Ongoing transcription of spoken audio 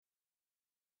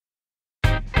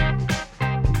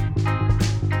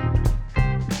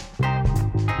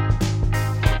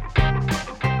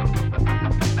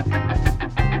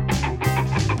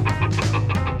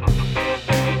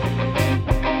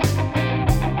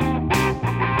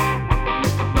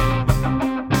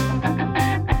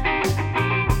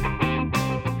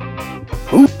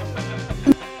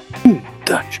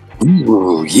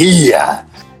yeah.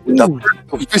 The Ooh. first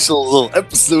official little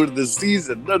episode of the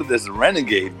season. None of this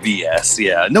renegade BS.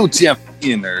 Yeah, no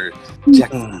champion or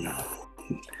jack.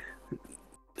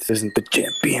 This isn't the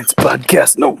Champions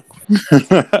podcast. No.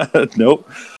 Nope.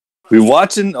 We're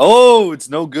watching. Oh, it's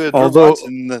no good. Although- We're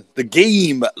watching the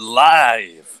game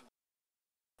live.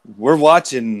 We're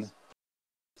watching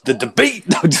the debate.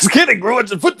 No, just kidding. We're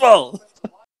watching football.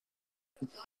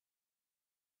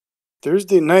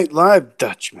 Thursday Night Live,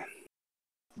 Dutchman.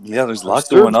 Yeah, there's lots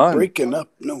They're going on. breaking up.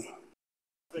 No.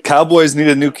 Cowboys need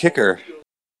a new kicker.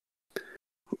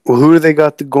 Well, who do they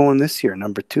got going this year?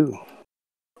 Number 2.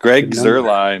 Greg Good number.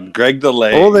 Zerline. Greg the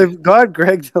Leg. Oh, they've got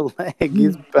Greg the Leg.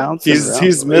 He's bouncing around.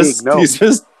 He's the missed. league.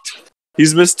 No.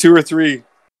 He's missed 2 or 3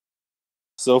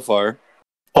 so far.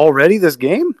 Already this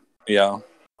game? Yeah.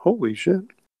 Holy shit.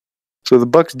 So the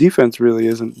Bucks defense really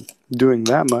isn't doing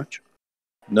that much.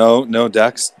 No.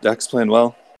 Dak's playing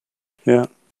well. Yeah.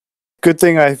 Good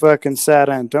thing I fucking sat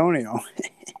Antonio.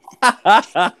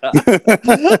 How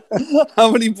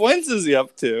many points is he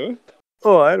up to?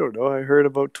 Oh, I don't know. I heard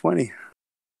about 20.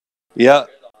 Yeah,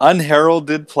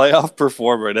 unheralded playoff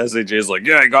performer. And SAJ's like,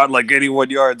 yeah, I got like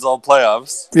 81 yards all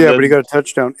playoffs. Yeah, but he got a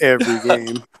touchdown every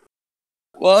game.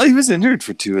 Well, he was injured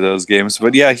for 2 of those games,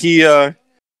 but yeah, he got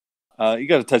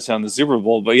a touchdown in the Super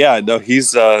Bowl. But yeah, no, he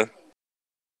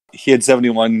had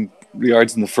 71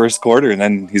 yards in the first quarter, and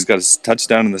then he's got a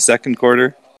touchdown in the second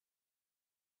quarter.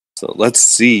 So let's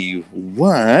see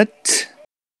what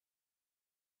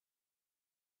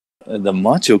the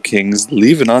Macho King's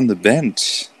leaving on the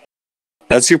bench.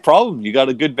 That's your problem. You got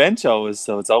a good bench always,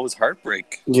 so it's always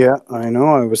heartbreak. Yeah, I know.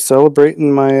 I was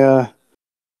celebrating my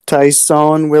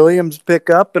Tyson Williams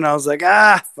pickup, and I was like,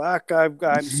 fuck,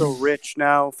 I'm so rich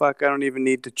now. Fuck, I don't even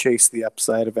need to chase the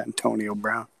upside of Antonio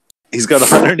Brown. He's got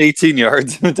 118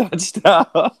 yards and a touchdown.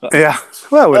 Yeah,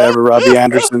 well, whatever. Robbie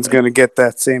Anderson's going to get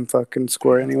that same fucking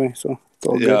score anyway, so it's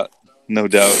all Yeah, good. no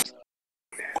doubt.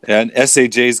 And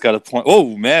SAJ's got a point.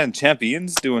 Oh, man,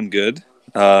 Champion's doing good.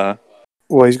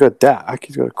 Well, he's got Dak.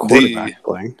 He's got a quarterback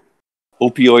playing.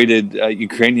 Opioided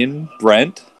Ukrainian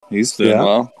Brent. He's doing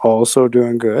well. Also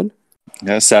doing good.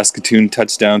 Yeah, Saskatoon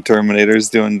touchdown Terminator's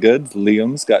doing good.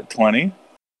 Liam's got 20.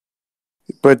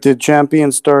 But did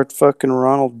Champion start fucking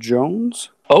Ronald Jones?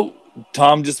 Oh,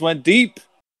 Tom just went deep.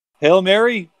 Hail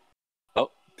Mary.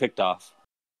 Oh, picked off.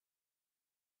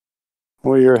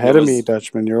 Well, you're ahead of me,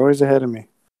 Dutchman. You're always ahead of me.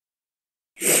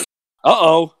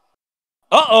 Uh-oh.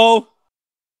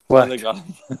 What? Oh, they got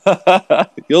him.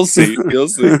 You'll see.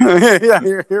 Yeah,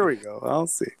 here we go. I'll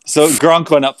see. So Gronk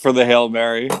went up for the Hail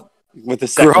Mary with the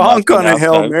second left Gronk on a halftime.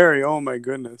 Hail Mary. Oh, my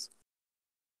goodness.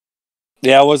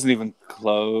 Yeah, it wasn't even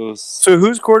close. So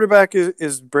whose quarterback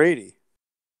is Brady?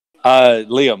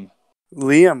 Liam.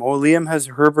 Liam. Oh, Liam has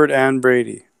Herbert and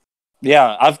Brady.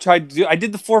 Yeah, I've tried to do. I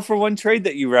did the 4-for-1 trade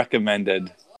that you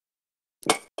recommended.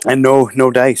 And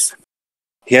no dice.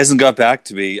 He hasn't got back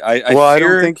to me. I I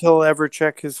fear, don't think he'll ever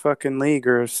check his fucking league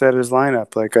or set his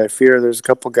lineup. Like, I fear there's a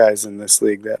couple guys in this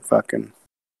league that fucking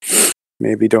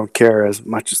maybe don't care as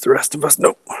much as the rest of us.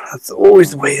 No, that's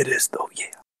always the way it is, though.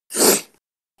 Yeah.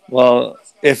 Well,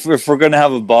 if we're gonna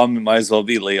have a bomb, it might as well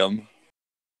be Liam.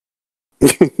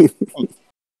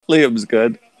 Liam's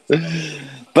good.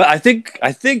 But I think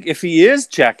if he is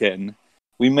checking,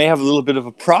 we may have a little bit of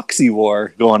a proxy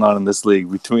war going on in this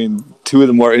league between 2 of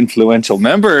the more influential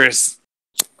members.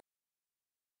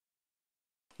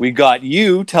 We got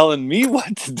you telling me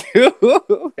what to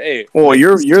do. Hey, Oh,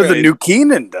 you're the new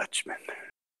Keenan, Dutchman.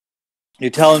 You're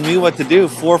telling me what to do,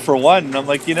 4-for-1, and I'm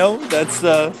like, that's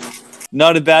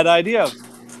not a bad idea.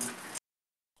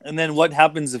 And then what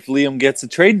happens if Liam gets a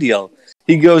trade deal?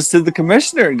 He goes to the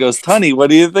commissioner and goes, Tunney,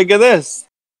 what do you think of this?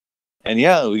 And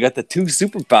yeah, we got the 2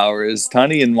 superpowers,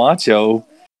 Tunney and Macho,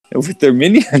 with their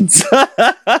minions.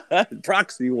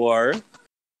 Proxy war.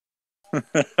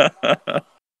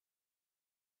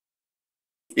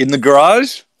 In the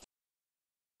garage?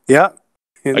 Yeah.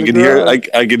 I can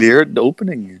hear it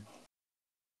opening.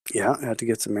 Yeah, I had to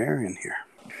get some air in here.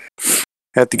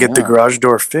 Had to get the garage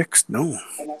door fixed. No.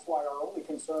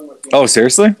 Oh,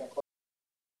 seriously?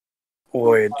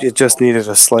 Boy, it just needed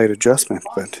a slight adjustment.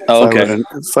 But okay.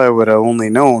 If I would have only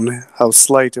known how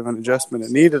slight of an adjustment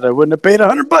it needed, I wouldn't have paid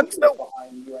 $100. No.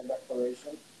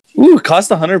 Ooh, it cost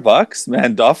 $100.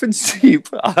 Man, Dolphin's cheap.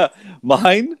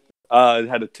 Mine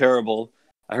had a terrible.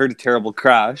 I heard a terrible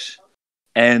crash,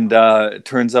 and it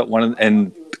turns out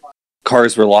and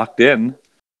cars were locked in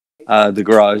the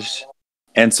garage,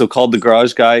 and so called the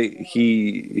garage guy.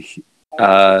 He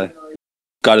got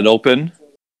it open.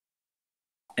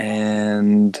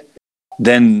 And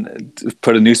then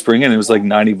put a new spring in. It was like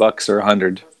 $90 or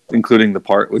 $100. including the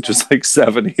part, which was like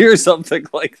 70 or something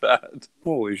like that.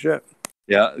 Holy shit.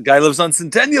 Yeah, guy lives on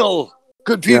Centennial.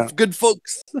 Good people, good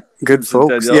folks. Good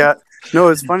folks. Centennial. Yeah. No,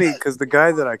 it's funny because the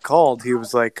guy that I called, he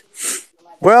was like,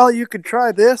 well, you could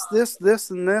try this,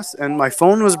 and this. And my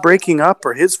phone was breaking up,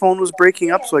 or his phone was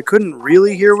breaking up, so I couldn't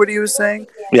really hear what he was saying.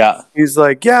 Yeah. He's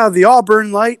like, yeah, the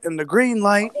Auburn light and the green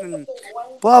light and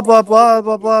blah, blah, blah,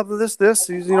 blah, blah, this.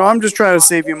 He's, I'm just trying to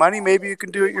save you money. Maybe you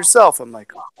can do it yourself. I'm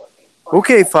like,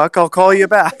 okay, fuck, I'll call you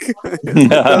back. It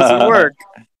doesn't work.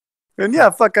 And yeah,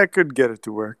 fuck, I could get it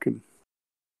to work. And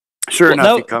sure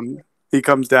enough, he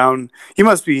comes down. He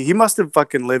must have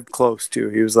fucking lived close too.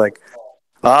 He was like,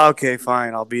 okay,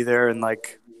 fine, I'll be there in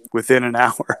like within an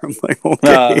hour. I'm like,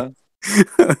 okay.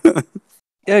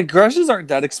 Yeah, garages aren't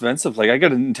that expensive. Like I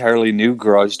got an entirely new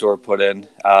garage door put in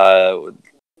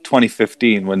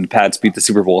 2015 when the Pats beat the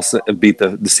Super Bowl, beat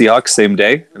the Seahawks same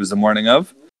day. It was the morning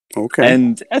of. Okay.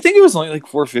 And I think it was only like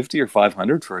 $450 or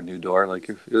 $500 for a new door. Like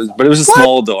it was a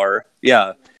small door.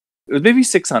 Yeah. It was maybe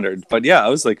 $600. But yeah, I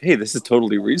was like, hey, this is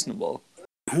totally reasonable.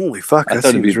 Holy fuck, I that thought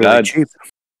it'd be seems really bad. cheap.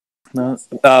 No.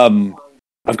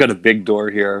 I've got a big door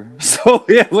here. So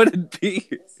yeah, it would be.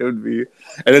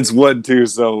 And it's wood too,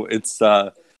 so it's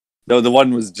the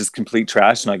one was just complete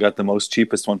trash, and I got the most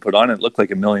cheapest one put on. It looked like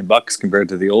 $1 million compared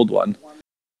to the old one.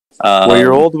 Well,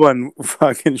 your old one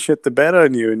fucking shit the bed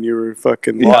on you, and you were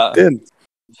fucking locked in.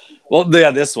 Well,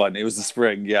 yeah, this one, it was the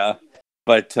spring, yeah.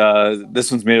 But this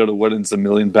one's made out of wood and it's 1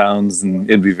 million pounds, and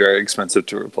it'd be very expensive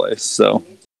to replace. So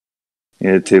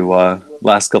you had to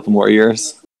last a couple more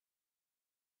years.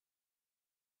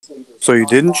 So you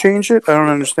didn't change it? I don't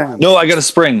understand. No, I got a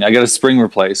spring.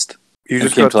 Replaced. You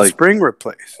just got the spring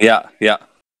replaced? Yeah.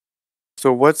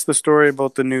 So what's the story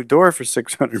about the new door for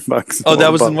 $600? Oh,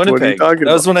 that was in Winnipeg. That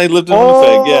was when I lived in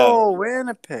Winnipeg, yeah. Oh,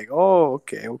 Winnipeg. Oh,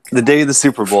 okay. The day of the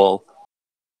Super Bowl.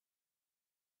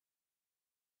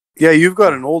 Yeah, you've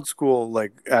got an old school,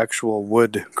 like, actual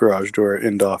wood garage door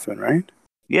in Dauphin, right?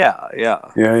 Yeah.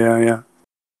 Yeah.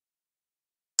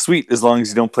 Sweet, as long as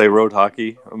you don't play road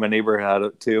hockey. My neighbor had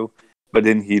it too, but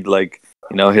then he'd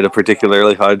hit a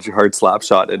particularly hard slap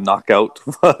shot and knock out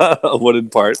a wooden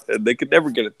part, and they could never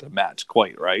get it to match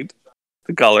quite right,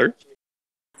 the color.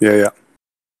 Yeah.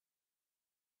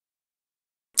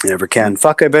 You never can.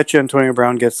 Fuck, I bet you Antonio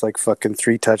Brown gets like fucking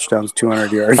 3 touchdowns,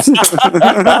 200 yards.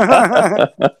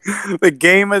 The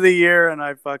game of the year, and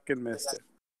I fucking missed it.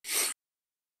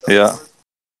 Yeah.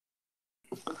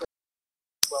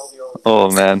 Oh,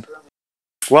 man.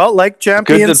 Well, like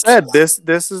Champion said,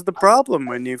 this is the problem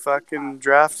when you fucking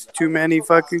draft too many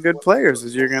fucking good players,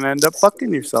 is you're going to end up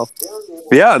fucking yourself.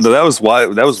 Yeah, no, that was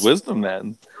wisdom,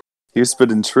 man. He was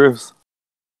spitting truth.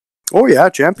 Oh, yeah,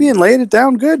 Champion laid it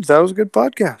down good. That was a good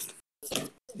podcast.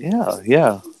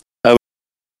 Yeah. I was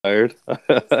tired.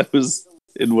 I was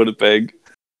in Winnipeg.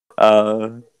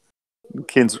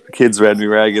 Kids ran me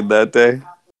ragged that day.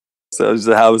 So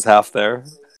I was half there.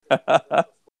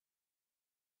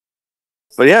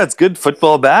 But yeah, it's good.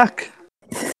 Football back.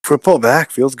 Football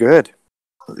back feels good.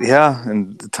 Yeah,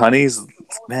 and Tunney's,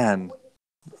 man,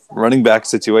 running back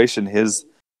situation, his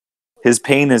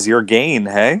pain is your gain,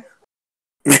 hey?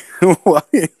 Well,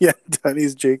 yeah,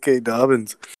 Tunney's J.K.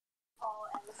 Dobbins.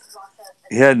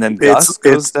 Yeah, and then Gus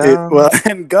goes down.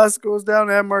 And Gus goes down,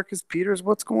 and Marcus Peters.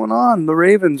 What's going on? The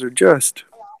Ravens are just...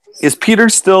 Is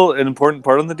Peters still an important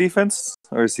part on the defense?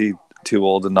 Or is he too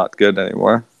old and not good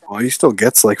anymore? Well, he still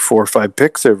gets like 4 or 5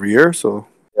 picks every year, so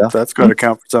that's got to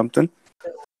count for something.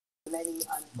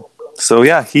 So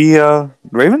yeah,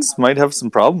 Ravens might have some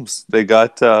problems. They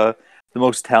got the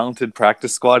most talented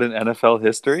practice squad in NFL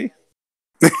history.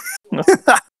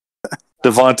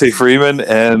 Devontae Freeman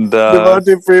and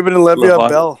Le'Veon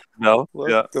Bell. No,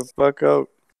 Let the fuck out.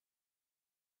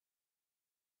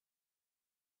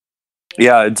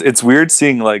 Yeah, it's weird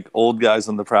seeing like old guys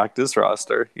on the practice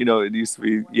roster. It used to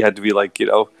be you had to be like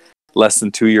less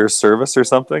than 2 years service or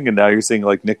something, and now you're seeing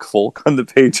like Nick Folk on the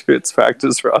Patriots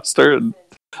practice roster and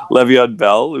Le'Veon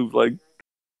Bell, who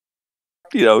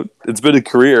it's been a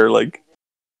career and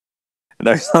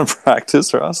now he's on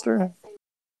practice roster.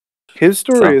 His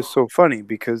story is so funny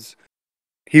because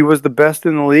he was the best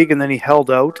in the league, and then he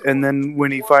held out, and then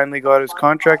when he finally got his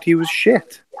contract, he was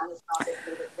shit.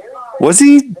 Was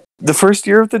he the first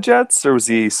year of the Jets, or was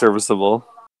he serviceable?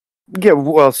 Yeah,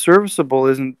 well, serviceable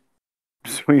isn't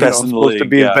supposed to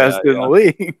be best in the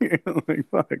league. Like,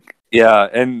 fuck. Yeah,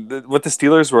 and what the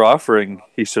Steelers were offering,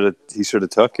 he should have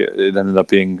took it. It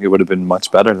would have been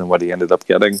much better than what he ended up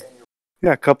getting.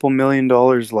 Yeah, a couple $1 million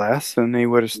less, and he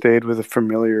would have stayed with a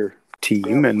familiar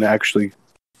team and actually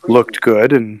looked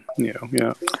good. And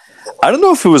yeah. I don't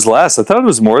know if it was less. I thought it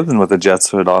was more than what the Jets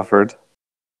had offered.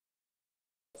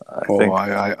 I think.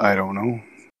 I don't know.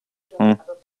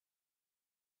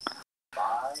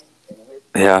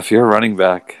 Yeah, if you're a running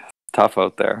back, tough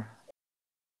out there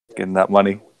getting that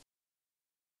money.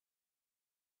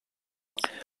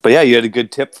 But yeah, you had a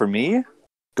good tip for me.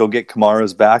 Go get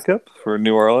Kamara's backup for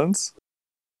New Orleans.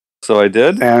 So I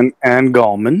did. And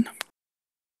Gallman.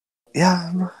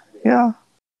 Yeah.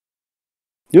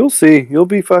 You'll see. You'll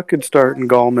be fucking starting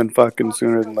Gallman fucking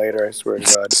sooner than later, I swear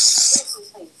to God.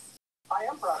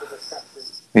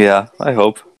 Yeah, I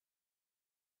hope.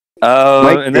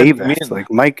 Mike Davis.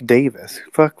 Mike Davis.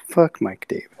 Fuck Mike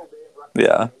Davis.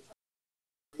 Yeah.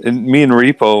 And me and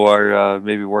Repo are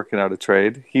maybe working out a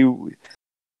trade. He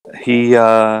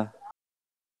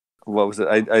what was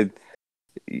it?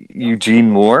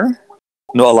 Eugene Moore?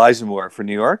 No, Elijah Moore for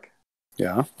New York.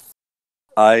 Yeah.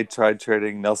 I tried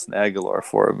trading Nelson Aguilar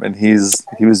for him, and he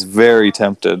was very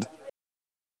tempted.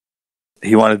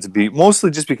 He wanted to be,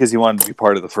 mostly just because he wanted to be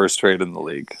part of the first trade in the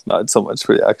league, not so much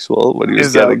for the actual what he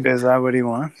was getting. Is that what he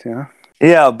wants? Yeah.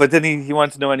 Yeah, but then he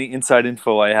wanted to know any inside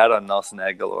info I had on Nelson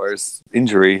Aguilar's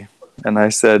injury. And I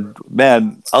said,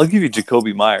 man, I'll give you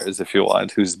Jacoby Myers if you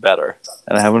want, who's better.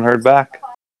 And I haven't heard back.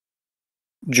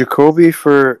 Jacoby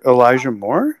for Elijah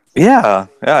Moore? Yeah,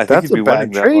 I think that's he'd be a bad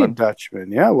winning that trade, one.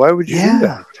 Dutchman. Yeah, why would you do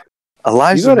that?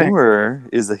 Elijah Moore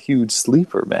is a huge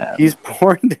sleeper, man. He's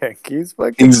Porndick. He's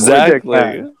fucking exactly.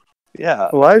 Porndick, man. Yeah.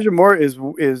 Elijah Moore is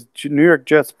New York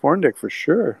Jets Porndick for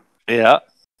sure. Yeah.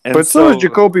 And but so is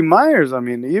Jacoby Myers. I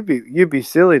mean, you'd be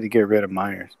silly to get rid of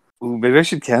Myers. Ooh, maybe I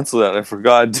should cancel that. I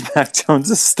forgot Mac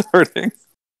Jones is starting.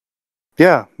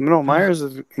 Yeah, no, Myers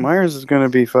is going to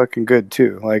be fucking good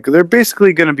too. Like they're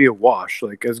basically going to be a wash.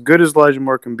 Like as good as Elijah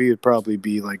Moore can be, it'd probably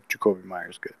be like Jacoby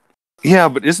Myers good. Yeah,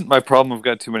 but isn't my problem I've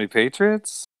got too many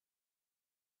Patriots?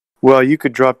 Well, you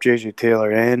could drop JJ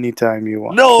Taylor anytime you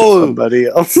want. No, somebody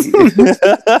else.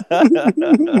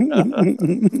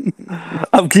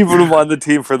 I'm keeping him on the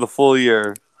team for the full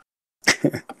year.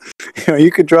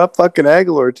 You could drop fucking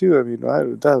Aguilar too. I mean,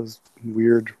 that was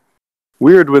weird.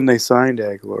 Weird when they signed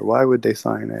Aguilar. Why would they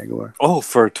sign Aguilar? Oh,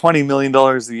 for $20 million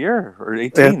a year or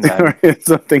 18. It's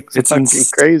fucking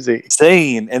crazy,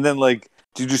 insane. And then like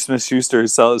Juju Smith-Schuster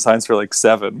signs for like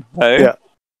 7. Hey? Yeah.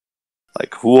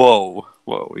 Like whoa,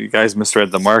 you guys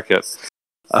misread the market.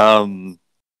 But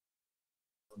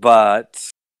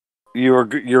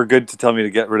you're good to tell me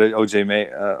to get rid of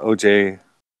OJ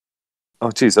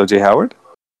Howard.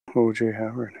 OJ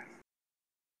Howard.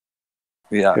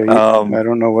 Yeah. I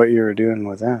don't know what you were doing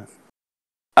with that.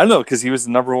 I don't know, because he was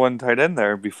the number 1 tight end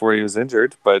there before he was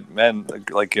injured. But man,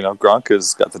 Gronk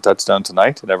has got the touchdown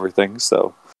tonight and everything.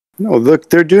 So no, look,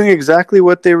 they're doing exactly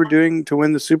what they were doing to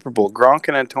win the Super Bowl. Gronk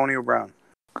and Antonio Brown.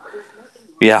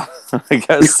 Yeah, I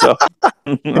guess so.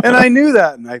 And I knew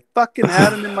that, and I fucking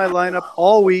had him in my lineup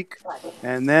all week.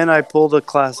 And then I pulled a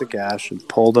classic Ash and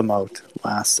pulled him out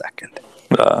last second.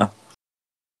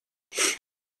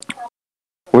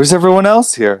 Where's everyone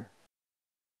else here?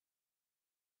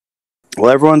 Well,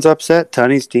 everyone's upset.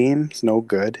 Tunney's team's no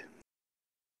good.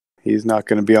 He's not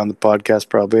going to be on the podcast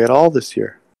probably at all this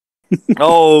year.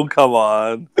 Oh, come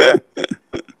on.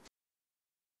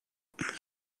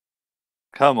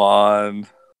 Come on.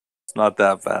 It's not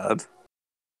that bad.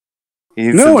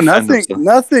 No,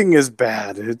 nothing is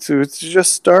bad. It's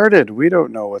just started. We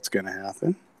don't know what's going to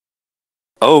happen.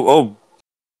 Oh,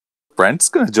 Brent's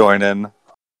going to join in.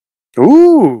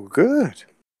 Ooh, good.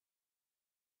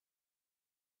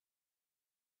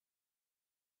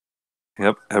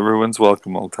 Yep, everyone's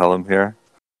welcome. I'll tell him here.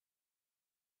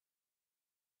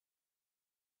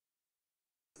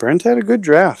 Brent had a good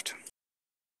draft.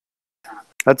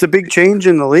 That's a big change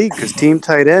in the league because team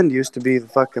tight end used to be the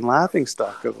fucking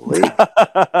laughingstock of the league.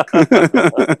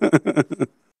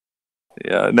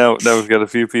 Yeah, now we've got a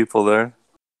few people there.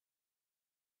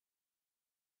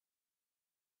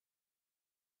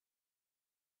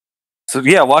 So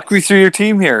yeah, walk me through your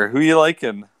team here. Who you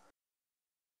liking?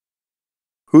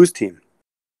 Whose team?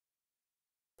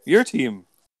 Your team.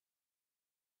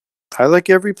 I like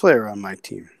every player on my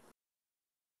team.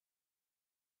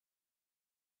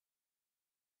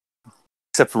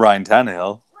 Except for Ryan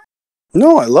Tannehill.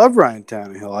 No, I love Ryan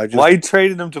Tannehill. Why you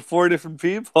traded him to 4 different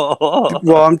people?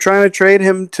 Well, I'm trying to trade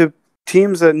him to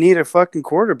teams that need a fucking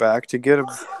quarterback to get an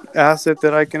asset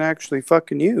that I can actually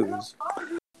fucking use.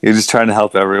 You're just trying to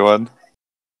help everyone?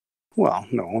 Well,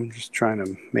 no, I'm just trying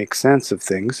to make sense of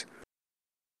things.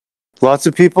 Lots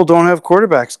of people don't have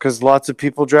quarterbacks because lots of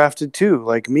people drafted too,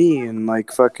 like me and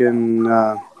like fucking...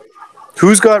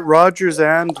 who's got Rodgers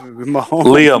and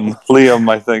Mahomes? Liam,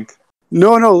 I think.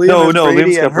 No, Liam has Brady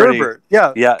Liam's and got Brady. Herbert.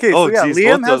 Yeah. Yeah. Okay,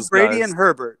 Liam has Brady and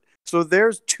Herbert. So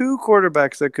there's two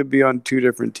quarterbacks that could be on two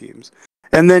different teams.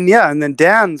 And then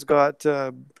Dan's got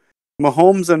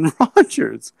Mahomes and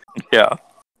Rodgers. Yeah.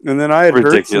 And then I had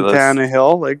Hurts and Ridiculous.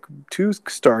 Tannehill, like two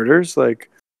starters. Like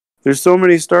there's so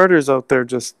many starters out there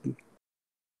just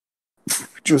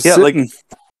Yeah, sitting. like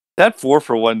that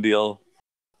 4-for-1 deal,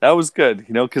 that was good,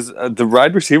 because the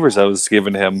wide receivers I was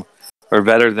giving him are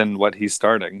better than what he's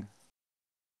starting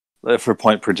for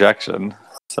point projection.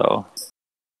 So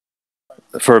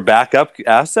for a backup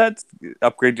asset,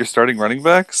 upgrade your starting running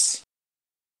backs.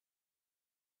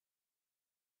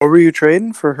 What were you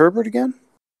trading for Herbert again?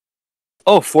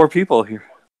 Oh, 4 people here.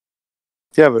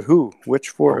 Yeah, but who? Which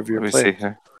 4 of your Let me players? see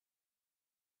here.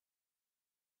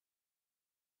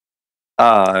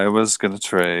 I was going to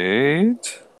trade.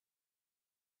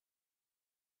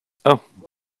 Oh.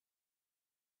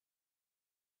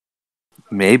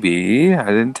 Maybe I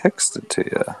didn't text it to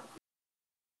you.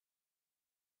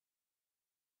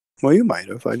 Well, you might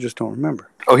have. I just don't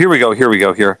remember. Oh, here we go.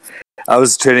 Here. I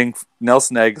was trading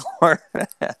Nelson Aguilar.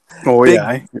 Oh,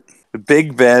 yeah.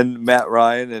 Big Ben, Matt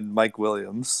Ryan, and Mike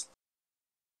Williams.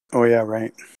 Oh, yeah,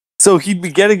 right. So he'd be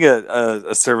getting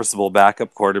a serviceable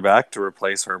backup quarterback to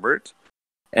replace Herbert.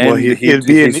 And well,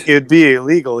 it'd be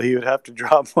illegal. He would have to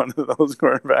drop one of those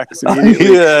quarterbacks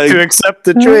immediately to accept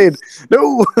the trade.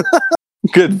 No.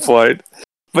 Good point.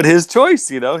 But his choice,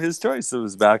 his choice. It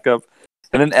was backup.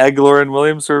 And then Aguilar and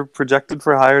Williams were projected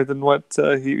for higher than what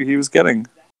he was getting.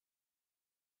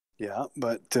 Yeah,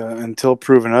 but until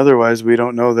proven otherwise, we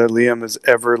don't know that Liam has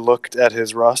ever looked at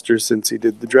his roster since he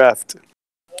did the draft.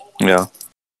 Yeah.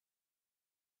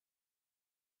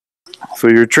 So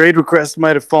your trade request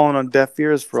might have fallen on deaf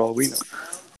ears for all we know.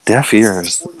 Deaf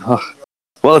ears. Ugh.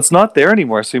 Well, it's not there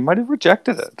anymore, so he might have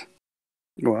rejected it.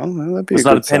 Well, that'd be it's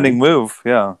not a pending move,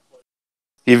 yeah.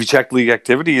 Have you checked league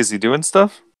activity? Is he doing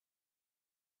stuff?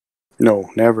 No,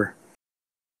 never.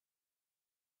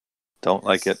 Don't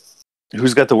like it.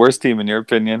 Who's got the worst team in your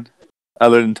opinion,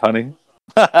 other than Tunney?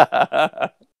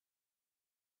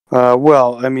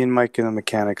 Well, I mean, Mike and the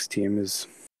Mechanics team is.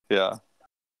 Yeah.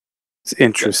 It's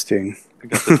interesting. I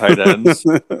got the tight ends.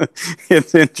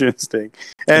 It's interesting.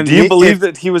 And do you believe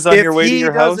that he was on your way to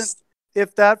your house?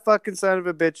 If that fucking son of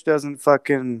a bitch doesn't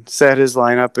fucking set his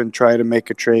lineup and try to make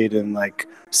a trade and like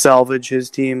salvage his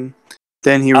team,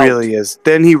 then he really is.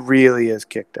 Then he really is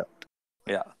kicked out.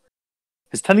 Yeah.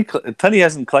 His Tunney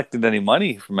hasn't collected any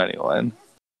money from anyone.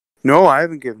 No, I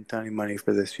haven't given Tunney money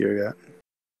for this year yet.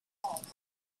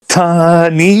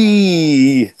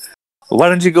 Tunney, why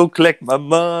don't you go collect my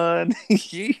money?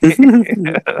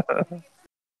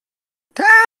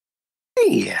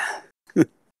 Tunney,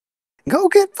 go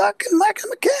get fucking Mike and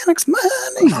Mechanics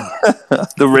money.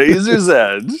 The Razor's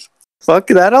Edge. Fuck,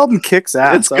 that album kicks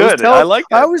ass. It's good. I like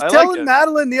it. I was telling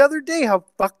Madeline the other day how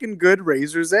fucking good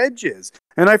Razor's Edge is.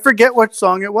 And I forget what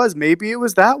song it was. Maybe it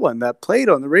was that one that played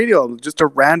on the radio. Just a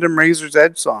random Razor's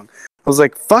Edge song. I was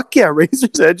like, fuck yeah,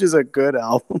 Razor's Edge is a good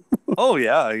album. Oh,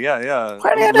 yeah.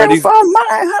 What do you do for money,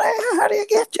 honey? How do you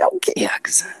get your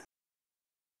kicks?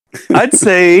 I'd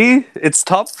say it's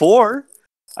top 4.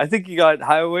 I think you got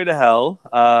Highway to Hell,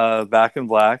 Back in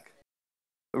Black,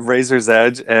 Razor's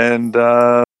Edge, and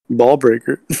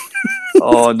Ballbreaker.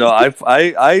 Oh no,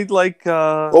 I like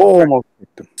almost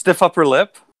Stiff Upper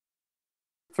Lip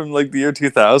from like the year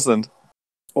 2000.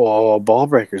 Oh,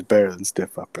 Ballbreaker's better than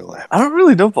Stiff Upper Lip. I don't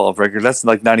really know Ballbreaker. That's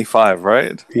like 95,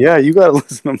 right? Yeah, you gotta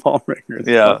listen to Ballbreaker. It's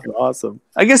fucking awesome.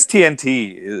 I guess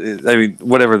TNT. I mean,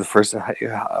 whatever the first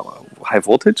high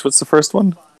voltage. What's the first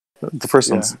one? The first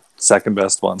one's second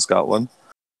best one. Got one.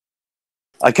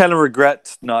 I kind of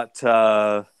regret not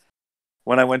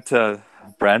when I went to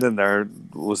Brandon there.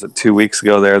 Was it 2 weeks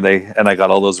ago? And I got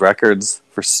all those records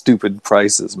for stupid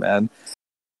prices, man.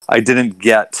 I didn't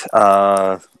get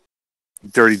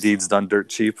Dirty Deeds Done Dirt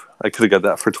Cheap. I could have got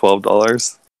that for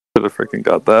 $12. Could have freaking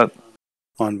got that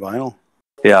on vinyl.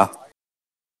 Yeah,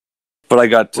 but I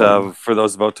got For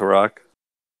Those About to Rock.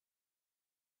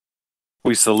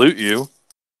 We salute you.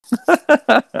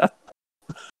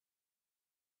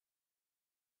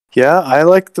 Yeah, I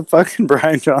like the fucking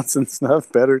Brian Johnson stuff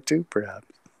better too, perhaps.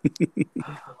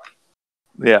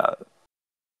 Yeah,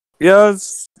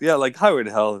 like Highway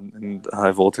to Hell and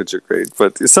High Voltage are great,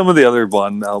 but some of the other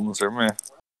Bond albums are meh.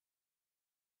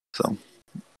 So,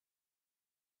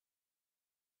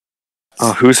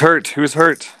 who's hurt? I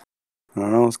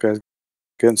don't know. This guy's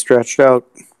getting stretched out.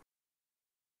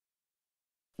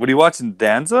 What are you watching,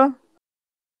 Danza?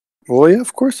 Well, yeah,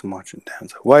 of course I'm watching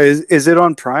Danza. Why is it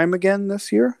on Prime again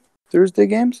this year? Thursday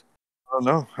games? I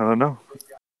don't know.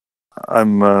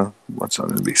 I'm watching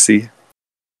on NBC.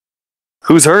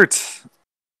 Who's hurt?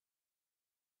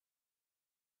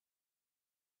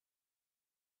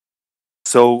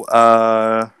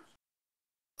 So,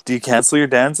 do you cancel your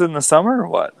Danza in the summer or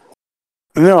what?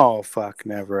 No, fuck,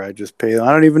 never. I just pay.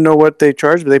 I don't even know what they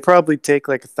charge, but they probably take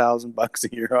like $1,000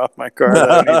 a year off my card.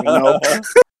 I don't even know.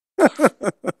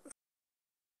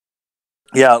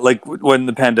 Yeah, like when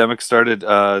the pandemic started,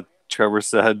 Trevor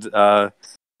said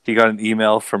he got an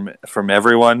email from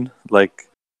everyone, like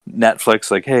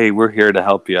Netflix, like, "Hey, we're here to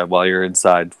help you while you're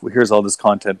inside. Here's all this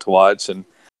content to watch," and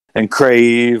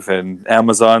Crave and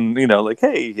Amazon, like,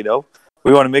 "Hey,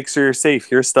 we want to make sure you're safe.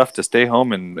 Here's stuff to stay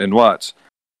home and watch."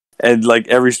 And like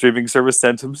every streaming service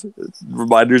sent him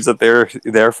reminders that they're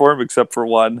there for him, except for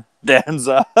one,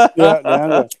 Danza. Yeah,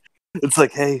 Danza. It's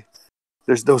like, hey,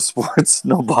 there's no sports,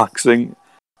 no boxing.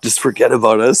 Just forget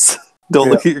about us. Don't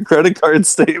look at your credit card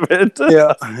statement.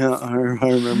 Yeah, I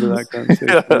remember that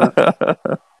conversation.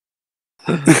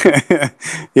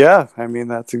 Yeah, I mean,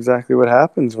 that's exactly what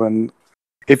happens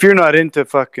if you're not into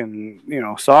fucking,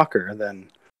 soccer,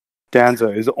 then Danza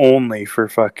is only for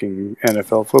fucking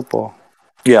NFL football.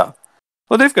 Yeah.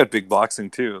 Well, they've got big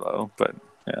boxing too, though. But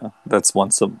yeah, that's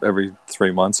once every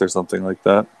 3 months or something like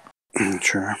that.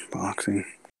 Sure, boxing.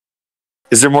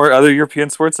 Is there more other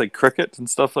European sports like cricket and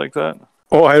stuff like that?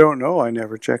 Oh, I don't know. I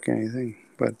never check anything,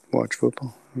 but watch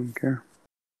football. I don't care.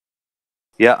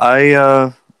 Yeah,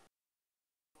 I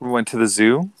went to the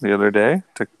zoo the other day.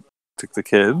 Took the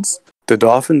kids. The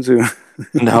Dolphin Zoo.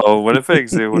 No, Winnipeg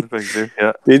Zoo.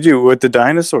 Yeah. Did you with the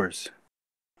dinosaurs?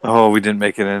 Oh, we didn't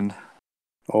make it in.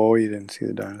 Oh, you didn't see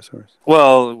the dinosaurs.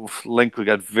 Well, Link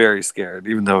got very scared,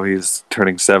 even though he's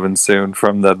turning 7 soon,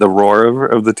 from the roar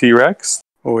of the T-Rex.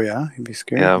 Oh yeah, he'd be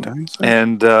scared. Yeah, of dinosaurs.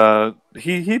 and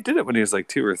he did it when he was like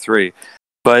 2 or 3,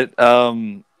 but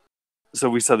so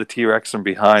we saw the T-Rex from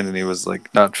behind, and he was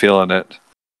like not feeling it,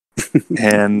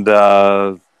 and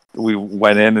we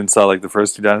went in and saw like the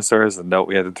first 2 dinosaurs, and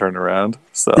we had to turn around,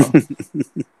 so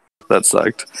that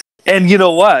sucked. And you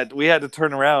know what? We had to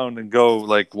turn around and go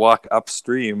like walk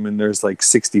upstream, and there's like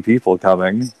 60 people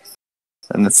coming,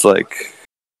 and it's like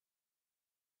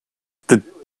the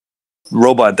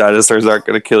robot dinosaurs aren't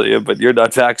going to kill you, but you're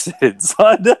not vaccinated,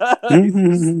 son.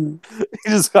 You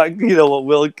just got, what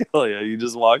will kill you? You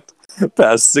just walked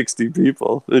past 60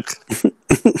 people.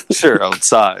 Sure,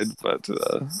 outside, but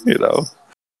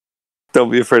don't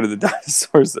be afraid of the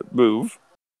dinosaurs that move.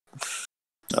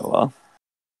 Oh well.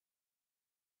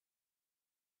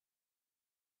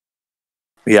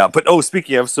 Yeah, but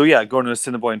speaking of, going to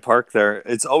Assiniboine Park there,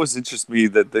 it's always interests me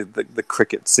that the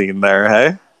cricket scene there,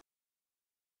 hey?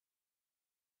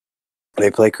 They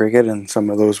play cricket in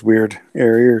some of those weird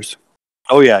areas.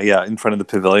 Oh yeah, in front of the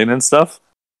pavilion and stuff.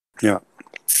 Yeah,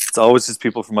 it's always just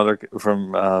people from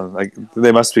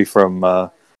they must be from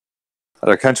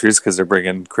other countries because they're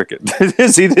bringing cricket.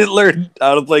 He didn't learn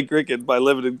how to play cricket by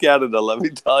living in Canada, let me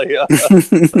tell you.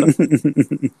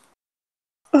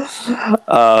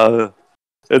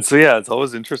 And so it's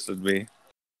always interested me,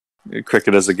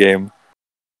 cricket as a game.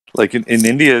 Like in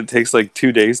India, it takes like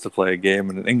 2 days to play a game,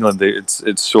 and in England,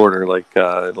 it's shorter. Like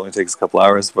it only takes a couple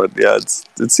hours. But yeah,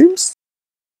 it seems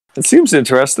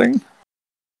interesting.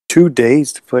 2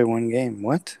 days to play one game.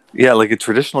 What? Yeah, like a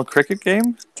traditional cricket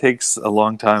game takes a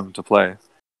long time to play.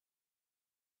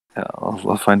 Yeah,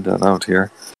 I'll find that out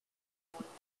here.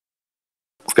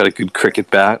 I've got a good cricket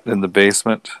bat in the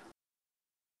basement.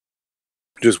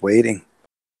 Just waiting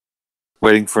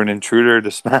for an intruder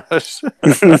to smash.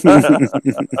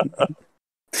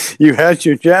 You had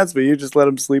your chance, but you just let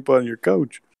him sleep on your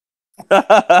couch.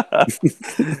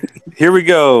 Here we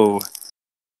go.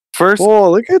 First,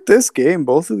 look at this game.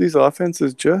 Both of these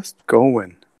offenses just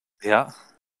going. Yeah.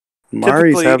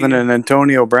 Mari's having an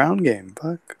Antonio Brown game.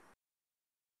 Fuck.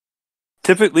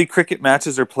 Typically, cricket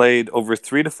matches are played over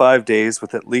 3 to 5 days,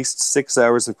 with at least 6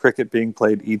 hours of cricket being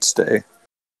played each day.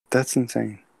 That's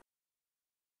insane.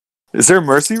 Is there a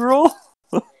mercy rule?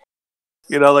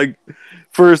 Like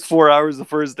first 4 hours the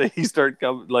first day you start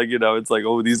coming, it's like,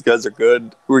 oh, these guys are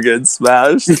good. We're getting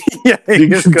smashed. Yeah, you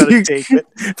just gotta take it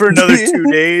for another 2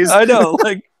 days. I know,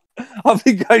 like how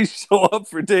many guys show up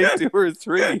for day 2 or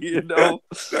 3,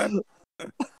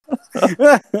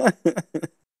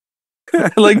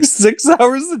 like 6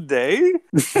 hours a day?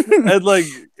 And like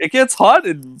it gets hot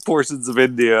in portions of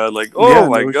India. Like, oh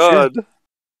my god. Shit.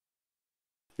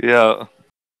 Yeah.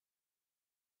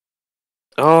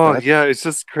 Oh, yeah, it's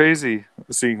just crazy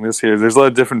seeing this here. There's a lot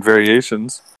of different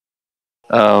variations.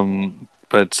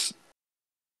 But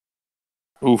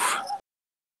oof.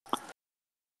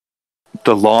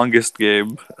 The longest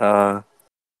game, let's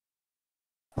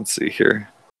see here.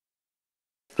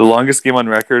 The longest game on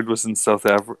record was in South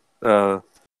Africa,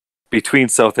 between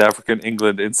South Africa and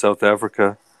England in South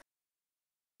Africa.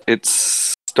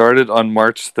 It's Started on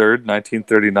March 3rd,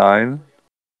 1939.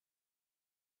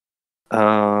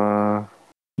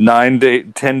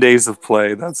 10 days of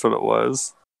play. That's what it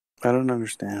was. I don't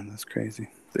understand. That's crazy.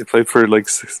 They played for like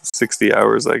 60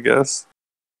 hours, I guess.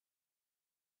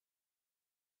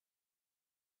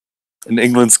 And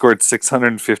England scored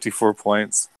 654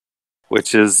 points,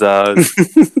 which is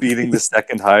beating the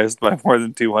second highest by more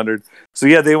than 200. So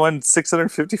yeah, they won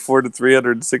 654 to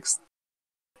 306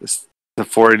 to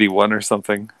 481 or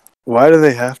something. Why do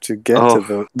they have to get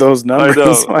to those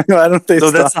numbers? I Why don't they?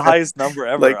 So that's the highest number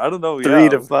ever. Like I don't know. 3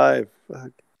 to 5.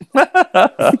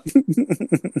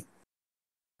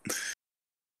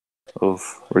 Oh,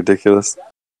 ridiculous.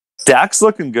 Dak's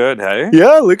looking good, hey?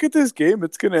 Yeah, look at this game.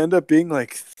 It's going to end up being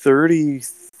like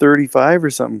 30-35 or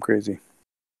something crazy.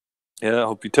 Yeah, I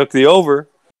hope you took the over.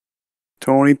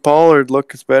 Tony Pollard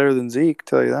looks better than Zeke,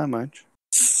 tell you that much.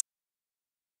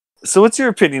 So what's your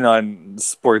opinion on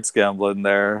sports gambling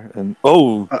there? And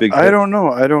I don't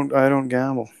know. I don't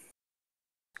gamble.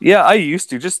 Yeah, I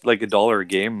used to, just like $1 a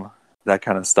game, that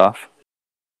kind of stuff.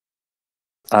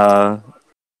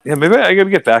 Yeah, maybe I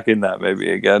gotta get back in that maybe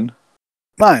again.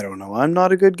 I don't know. I'm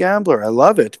not a good gambler. I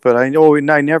love it, but I know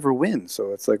I never win.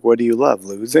 So it's like, what do you love?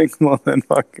 Losing? Well, then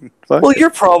fuck Well, it. your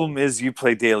problem is you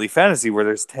play daily fantasy where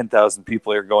there's 10,000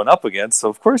 people you're going up against, so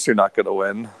of course you're not gonna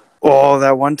win. Oh,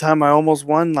 that one time I almost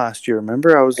won last year.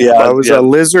 Remember? I was a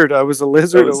lizard. I was a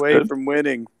lizard away from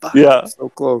winning. Fuck, yeah. So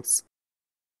close.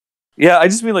 Yeah, I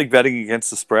just mean like betting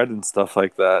against the spread and stuff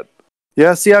like that.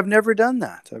 Yeah, see, I've never done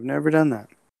that.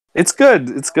 It's good.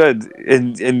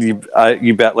 And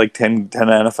you bet like 10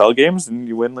 NFL games and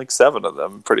you win like 7 of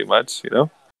them pretty much, you know?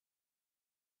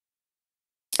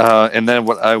 And then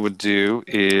what I would do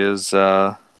is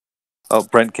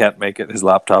Brent can't make it. His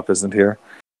laptop isn't here.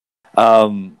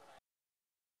 And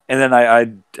then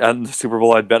I on the Super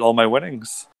Bowl, I'd bet all my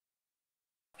winnings.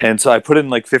 And so I put in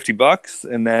like $50,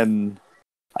 and then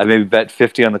I maybe bet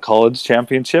 50 on the college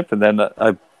championship, and then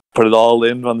I put it all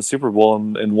in on the Super Bowl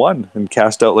and won and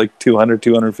cashed out like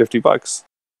 $250.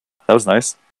 That was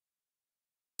nice.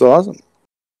 It's awesome.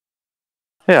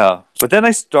 Yeah. But then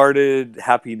I started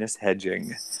happiness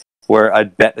hedging, where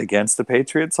I'd bet against the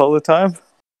Patriots all the time.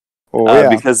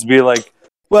 Because it'd be like,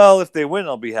 well, if they win,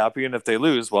 I'll be happy, and if they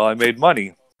lose, well, I made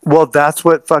money. Well, that's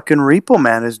what fucking Repo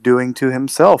Man is doing to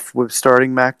himself with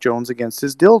starting Mac Jones against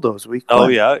his dildos week 1. Oh,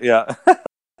 yeah.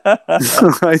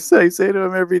 I say to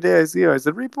him every day I see him, I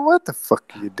said, Repo, what the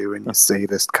fuck are you doing, you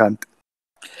sadist cunt?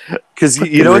 Because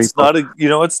you know it's not a good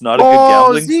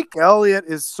gambling. Zeke Elliott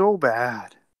is so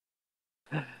bad.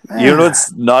 Man. You know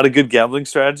what's not a good gambling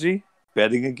strategy?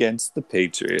 Betting against the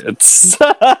Patriots.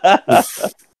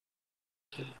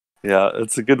 Yeah,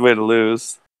 it's a good way to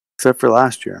lose. Except for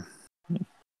last year.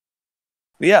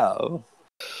 Yeah.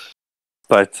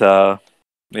 But,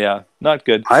 yeah, not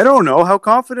good. I don't know. How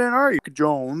confident are you,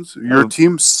 Jones? Your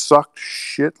team sucked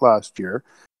shit last year.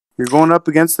 You're going up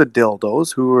against the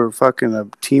Dildos, who are fucking a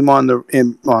team on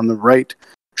the right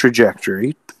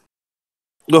trajectory.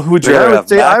 Well, who would you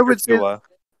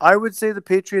I would say the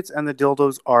Patriots and the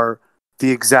Dildos are the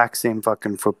exact same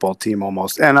fucking football team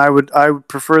almost. And I would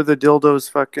prefer the Dildos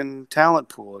fucking talent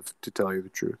pool, to tell you the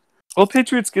truth. Well,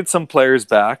 Patriots get some players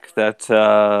back that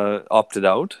opted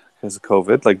out because of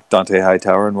COVID, like Dante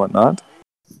Hightower and whatnot.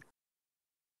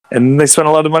 And they spent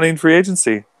a lot of money in free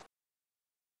agency.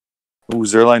 Ooh,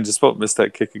 Zerline just about missed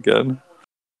that kick again.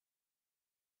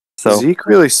 So Zeke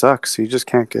really sucks. He just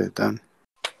can't get it done.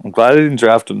 I'm glad I didn't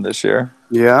draft him this year.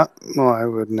 Yeah, well, I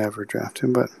would never draft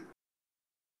him, but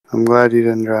I'm glad you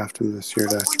didn't draft him this year,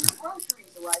 Dutcher.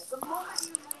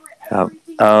 Yeah.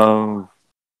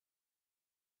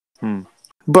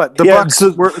 But the Bucks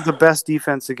were the best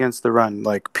defense against the run,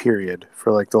 like, period,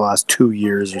 for like the last 2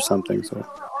 years or something. So,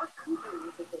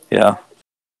 yeah,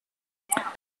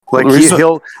 like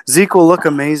Zeke will look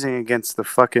amazing against the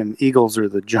fucking Eagles or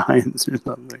the Giants or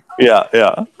something.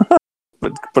 Yeah.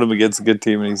 But put him against a good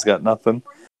team and he's got nothing.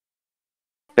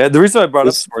 Yeah, the reason I brought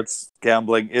up sports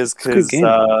gambling is because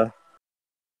I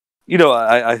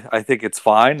think it's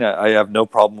fine. I have no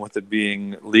problem with it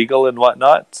being legal and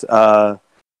whatnot.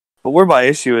 But where my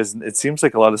issue is, it seems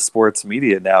like a lot of sports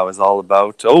media now is all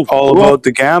about about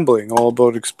the gambling, all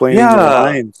about explaining the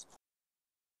lines.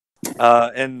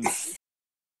 And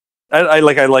I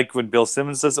like when Bill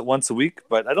Simmons does it once a week,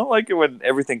 but I don't like it when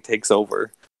everything takes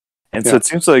over. And so it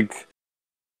seems like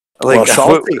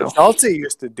Schulte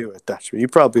used to do it. That's right. You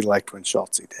probably liked when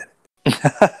Schulte did it.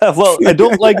 Well, I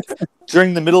don't like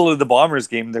during the middle of the Bombers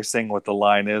game they're saying what the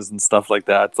line is and stuff like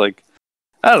that. It's like,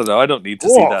 I don't know. I don't need to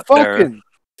see that there.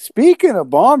 Speaking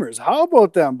of Bombers, how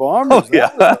about them Bombers? Oh,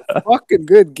 yeah. That was a fucking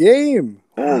good game.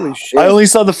 Holy shit. I only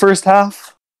saw the first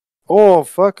half. Oh,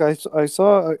 fuck. I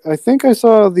think I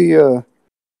saw the,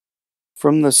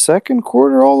 from the second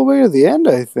quarter all the way to the end,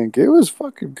 I think. It was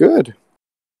fucking good.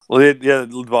 Well,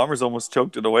 the Bombers almost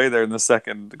choked it away there in the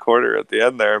second quarter at the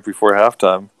end there before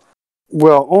halftime.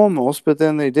 Well, almost, but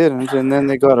then they didn't, and then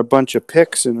they got a bunch of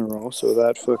picks in a row, so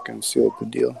that fucking sealed the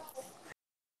deal.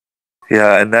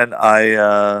 Yeah, and then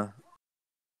I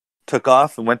took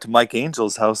off and went to Mike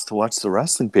Angel's house to watch the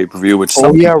wrestling pay-per-view, which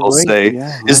some people say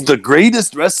is the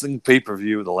greatest wrestling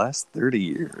pay-per-view of the last 30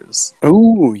 years.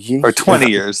 Oh, yeah. Or 20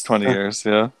 years,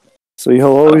 yeah. So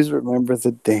you'll always remember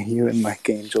the day you and Mike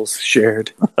Angels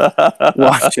shared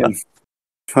watching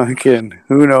fucking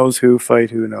who knows who fight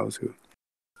who knows who.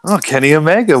 Oh, Kenny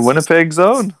Omega, Winnipeg's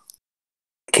own.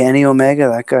 Kenny Omega,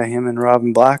 that guy, him and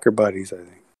Robin Black are buddies, I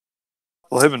think.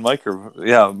 Well, him and Mike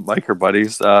are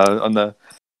buddies. On the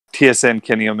TSN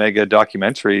Kenny Omega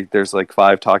documentary, there's like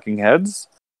 5 talking heads,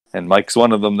 and Mike's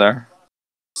one of them there.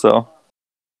 So,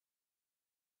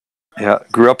 yeah,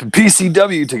 grew up in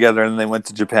PCW together, and then they went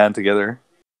to Japan together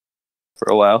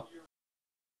for a while.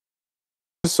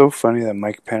 It's so funny that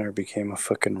Mike Penner became a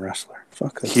fucking wrestler.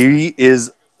 Fuck that. He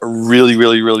is really,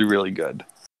 really, really, really good.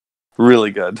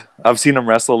 Really good. I've seen him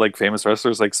wrestle like famous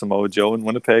wrestlers like Samoa Joe in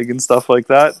Winnipeg and stuff like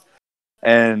that.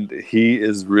 And he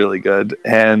is really good.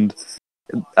 And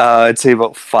I'd say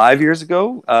about 5 years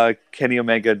ago, Kenny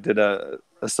Omega did a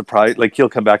surprise. Like, he'll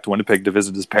come back to Winnipeg to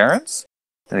visit his parents.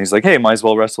 And he's like, hey, might as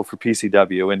well wrestle for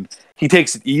PCW. And he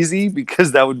takes it easy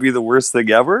because that would be the worst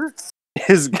thing ever,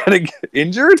 is getting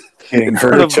injured in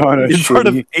front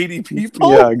of 80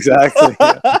 people. Yeah, exactly.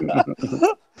 Yeah,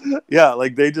 yeah,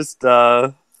 like they just,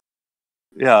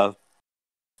 yeah.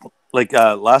 Like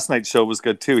last night's show was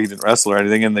good too. He didn't wrestle or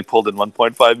anything, and they pulled in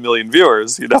 1.5 million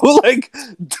viewers. You know, like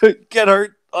to get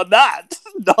hurt on that,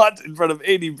 not in front of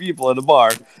 80 people in a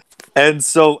bar. And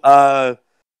so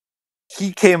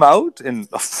he came out and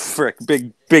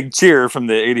big cheer from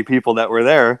the 80 people that were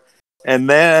there. And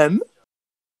then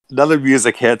another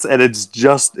music hits, and it's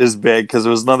just as big because it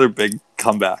was another big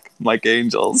comeback, Mike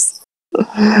Angels,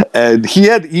 and he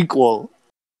had equal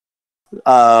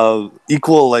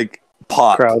like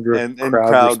pop and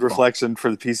crowd reflection for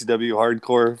the PCW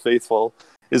hardcore faithful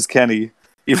is Kenny,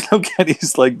 even though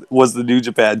Kenny's like was the New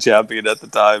Japan champion at the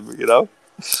time. You know,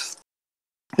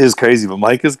 it was crazy, but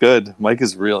Mike is good. Mike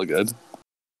is real good.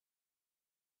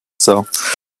 So,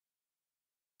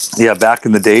 yeah, back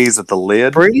in the days at the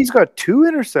Lid, Brady's got 2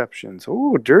 interceptions.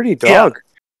 Oh, dirty dog! Yeah,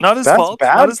 not his That's fault.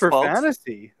 bad for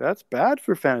fantasy. That's bad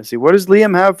for fantasy. What does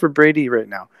Liam have for Brady right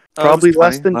now? Probably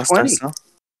less than 20.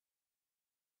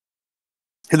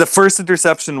 The first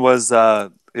interception was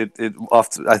it off,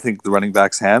 I think, the running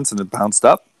back's hands, and it bounced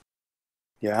up.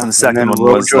 Yeah, and the second one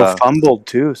was fumbled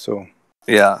too. So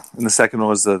yeah, and the second one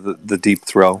was the deep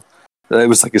throw. It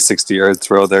was like a 60-yard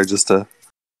throw there, just a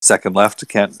second left.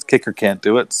 Kicker can't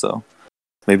do it, so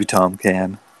maybe Tom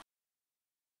can.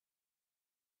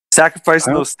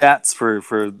 Sacrificing those stats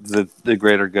for the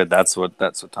greater good. That's what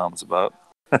Tom's about.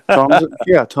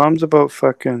 Tom's about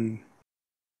fucking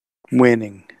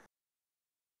winning.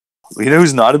 You know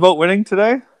who's not about winning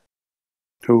today?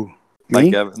 Who?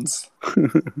 Mike Evans.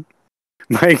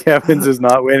 Mike Evans is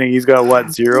not winning. He's got what,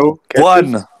 0?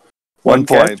 Catches? One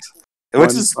point. Which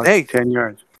is, hey, 10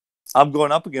 yards. I'm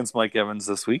going up against Mike Evans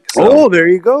this week. So. Oh, there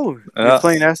you go. You're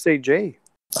playing SAJ.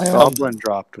 Goblin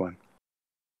dropped one.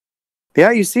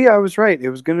 Yeah, you see, I was right. It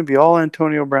was going to be all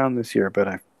Antonio Brown this year, but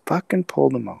I fucking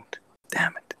pulled him out.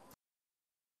 Damn it.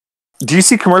 Do you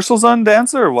see commercials on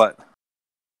Dancer or what?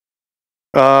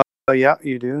 Yeah,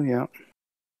 you do, yeah.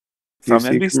 From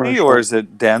NBC, or is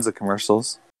it Danza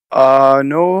commercials?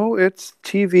 No, it's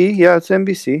TV. Yeah, it's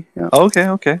NBC. Yeah.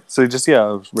 Okay. So just,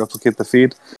 replicate the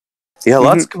feed. Yeah,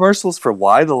 lots of commercials for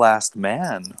Why the Last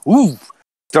Man. Ooh,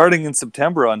 starting in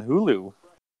September on Hulu.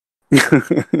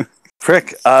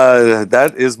 Frick,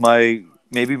 that is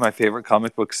maybe my favorite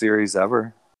comic book series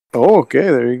ever. Oh, okay,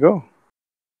 there you go.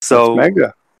 So that's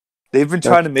Mega. They've been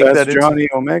trying to make that Johnny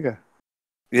Omega.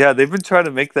 Yeah, they've been trying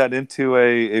to make that into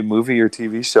a movie or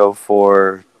TV show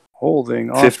for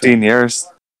 15 years.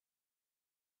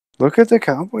 Look at the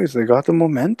Cowboys. They got the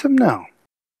momentum now.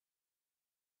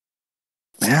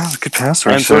 Yeah, good pass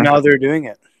rush. And so now they're doing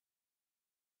it.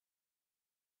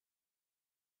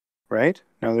 Right?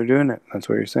 Now they're doing it. That's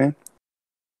what you're saying?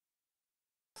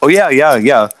 Oh, yeah.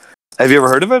 Have you ever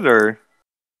heard of it, or?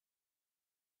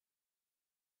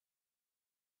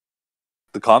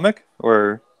 The comic,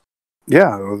 or?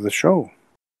 Yeah, or the show.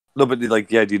 No, but do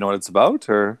you know what it's about,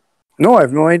 or? No, I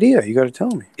have no idea. You got to tell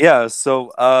me. Yeah,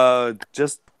 so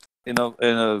just in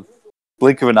a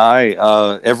blink of an eye,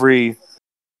 every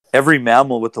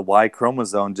mammal with the Y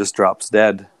chromosome just drops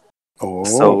dead. Oh,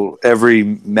 So every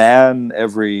man,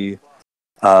 every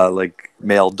like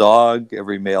male dog,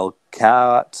 every male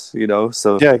cat,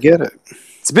 so yeah, I get it.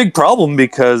 it's a big problem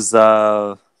because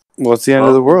Well, it's the end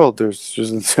of the world. There's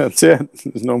just that's it.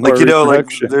 There's no more like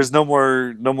reproduction. there's no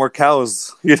more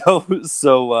cows,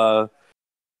 so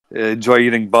enjoy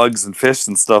eating bugs and fish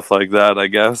and stuff like that, I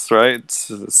guess, right?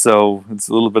 So it's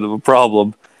a little bit of a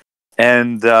problem.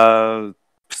 And so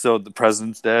the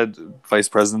president's dead, vice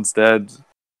president's dead.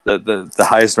 The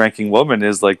highest ranking woman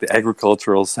is like the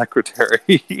agricultural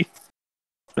secretary.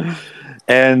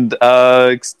 And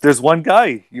there's one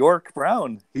guy, York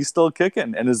Brown. He's still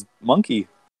kicking, and his monkey.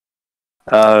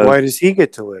 Why does he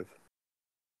get to live?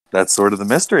 That's sort of the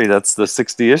mystery. That's the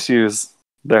 60 issues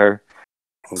there.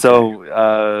 Okay.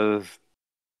 So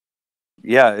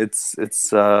yeah, it's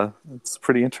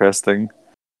pretty interesting.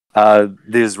 The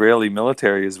Israeli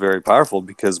military is very powerful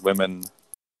because women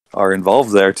are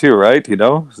involved there too, right?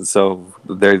 So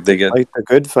they get fight the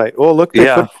good fight. Oh, look, they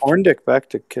put Porn Dick back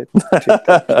to kick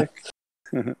that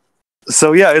dick.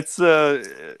 So yeah, it's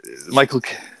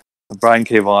Brian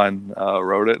K. Vaughan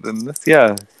wrote it, and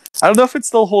yeah, I don't know if it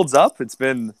still holds up. It's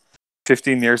been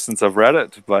 15 years since I've read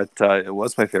it, but it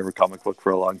was my favorite comic book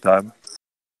for a long time.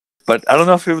 But I don't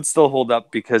know if it would still hold up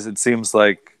because it seems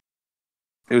like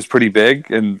it was pretty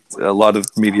big, and a lot of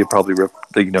media probably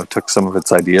took some of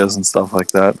its ideas and stuff like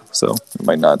that. So it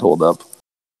might not hold up.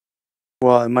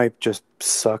 Well, it might just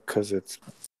suck because it's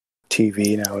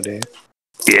TV nowadays.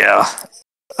 Yeah,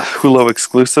 Hulu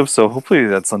exclusive. So hopefully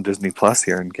that's on Disney Plus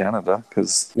here in Canada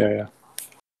because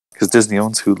Disney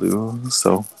owns Hulu.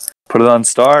 So put it on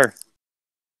Star.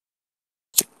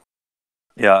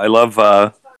 Yeah, I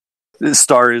love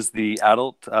Star is the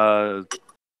adult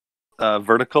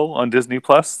vertical on Disney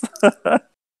Plus.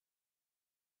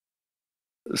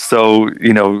 So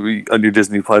on your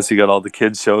Disney Plus you got all the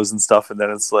kids shows and stuff, and then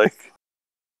it's like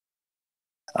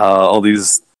all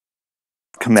these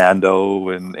Commando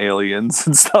and Aliens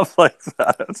and stuff like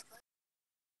that.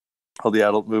 All the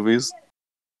adult movies.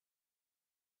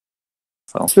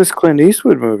 So. It's this Clint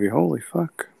Eastwood movie. Holy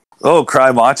fuck. Oh,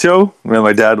 Cry Macho? Man,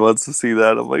 my dad wants to see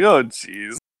that. I'm like, oh,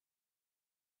 jeez.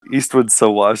 Eastwood's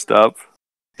so washed up.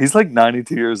 He's like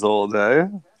 92 years old, eh?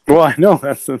 Well, I know.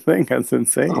 That's the thing. That's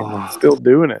insane. He's still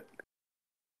doing it.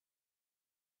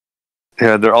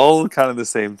 Yeah, they're all kind of the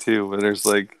same, too. But there's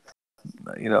like,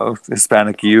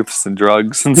 Hispanic youths and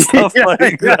drugs and stuff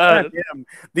like that. Yeah.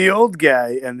 The old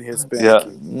guy and the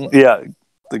Hispanic. Yeah.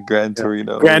 The Gran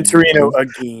Torino. Gran Torino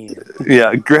again.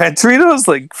 Yeah, Gran Torino was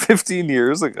like 15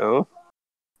 years ago.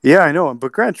 Yeah, I know.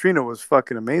 But Gran Torino was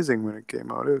fucking amazing when it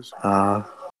came out. It was. Yeah,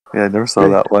 I never saw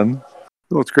that one.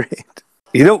 Oh, it's great.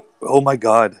 Oh my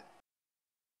god.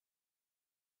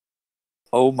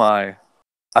 Oh my.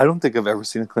 I don't think I've ever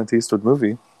seen a Clint Eastwood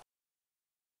movie.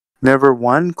 Never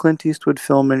one Clint Eastwood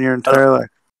film in your entire life?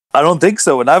 I don't think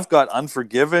so. And I've got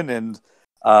Unforgiven and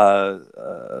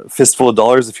Fistful of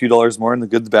Dollars, A Few Dollars More, and The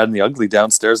Good, the Bad, and the Ugly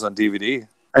downstairs on DVD.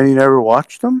 And you never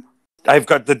watched them? I've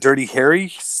got the Dirty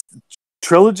Harry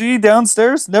trilogy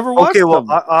downstairs. Never watched them. Okay,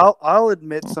 well, I'll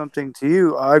admit something to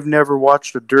you. I've never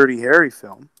watched a Dirty Harry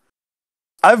film.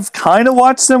 I've kind of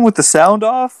watched them with the sound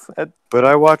off. But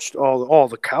I watched all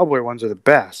the cowboy ones are the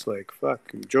best. Like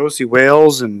fucking Josie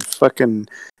Wales and fucking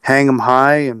Hang 'em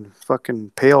High and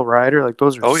fucking Pale Rider. Like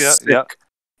those are sick. Yeah.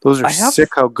 Those are sick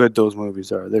how good those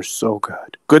movies are. They're so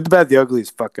good. Good, the Bad, the Ugly is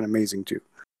fucking amazing too.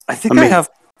 I think I have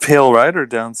Pale Rider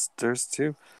downstairs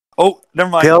too. Oh,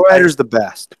 never mind. Pale Rider's the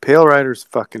best. Pale Rider's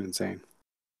fucking insane.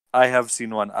 I have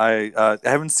seen one. I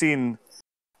haven't seen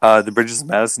The Bridges of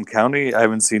Madison County. I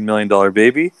haven't seen $1 Million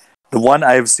Baby. The one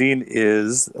I have seen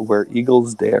is Where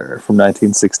Eagles Dare from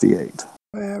 1968.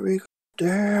 Where Eagles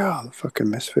Dare, the fucking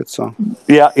Misfits song.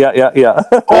 Yeah.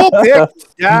 Oh, dick,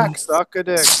 Jack, suck a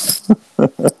dick.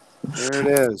 There it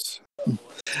is.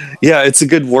 Yeah, it's a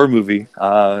good war movie.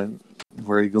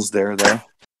 Where Eagles Dare there.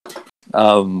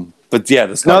 But yeah,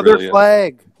 that's another really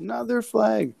flag. Another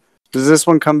flag. Does this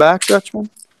one come back, Dutchman?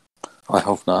 I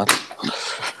hope not.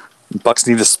 Bucks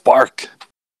need a spark.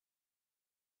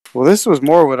 Well, this was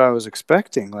more what I was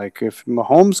expecting. Like, if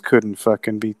Mahomes couldn't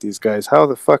fucking beat these guys, how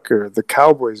the fuck are the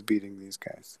Cowboys beating these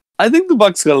guys? I think the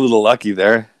Bucks got a little lucky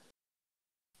there.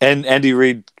 And Andy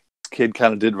Reid's kid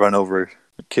kind of did run over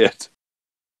a kid.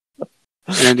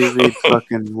 Andy Reid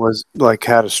fucking was, like,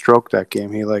 had a stroke that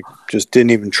game. He, like, just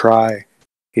didn't even try.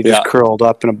 He just curled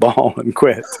up in a ball and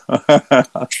quit.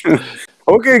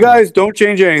 Okay, guys, don't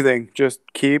change anything. Just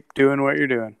keep doing what you're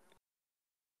doing.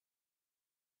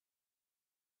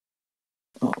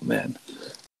 Oh, man.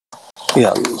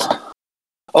 Yeah.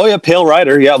 Oh yeah, Pale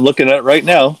Rider. Yeah, I'm looking at it right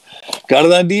now. Got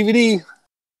it on DVD.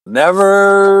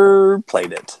 Never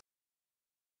played it.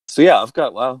 So yeah, I've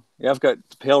got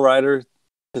Pale Rider,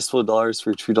 Fistful of Dollars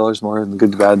for $2 more, and The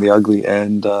Good, the Bad, and the Ugly,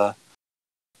 and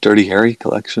Dirty Harry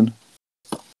collection.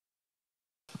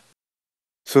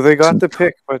 So they got the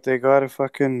pick, but they got a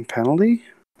fucking penalty?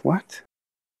 What?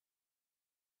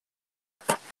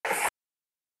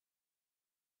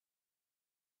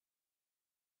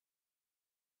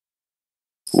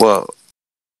 Whoa.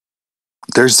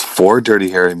 There's 4 Dirty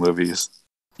Harry movies.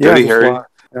 Yeah, Dirty Harry, yeah,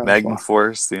 Magnum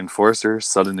Force, The Enforcer,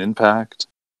 Sudden Impact.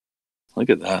 Look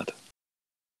at that.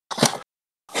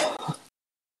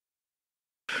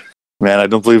 Man, I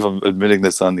don't believe I'm admitting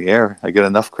this on the air. I get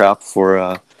enough crap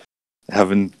for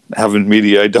having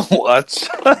media I don't watch.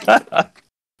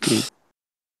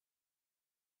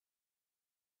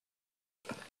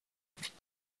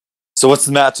 So what's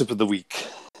the matchup of the week?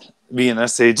 Me and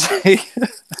SAJ.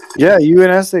 Yeah, you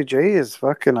and SAJ is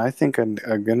fucking, I think, are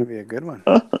going to be a good one.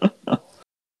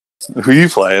 Who are you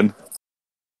playing?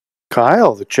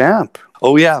 Kyle, the champ.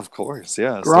 Oh, yeah, of course.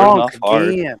 Yeah, starting off hard.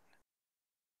 Again.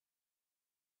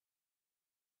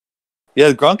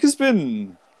 Yeah, Gronk has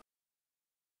been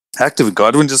active.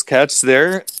 Godwin just catch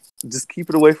there. Just keep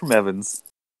it away from Evans.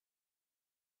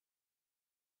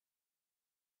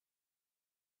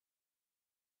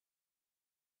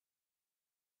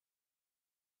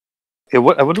 Yeah,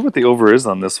 I wonder what the over is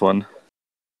on this one.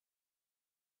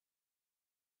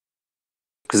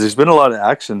 Because there's been a lot of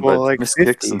action, Well, but like missed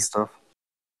 50. kicks and stuff.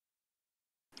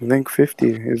 I think 50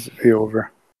 is the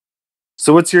over.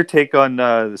 So what's your take on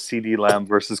the CD Lamb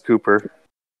versus Cooper?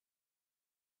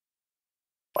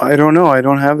 I don't know. I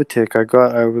don't have a take.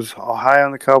 I was high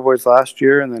on the Cowboys last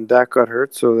year, and then Dak got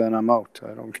hurt, so then I'm out.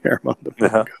 I don't care about the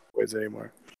Cowboys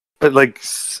anymore. But like,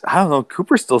 I don't know.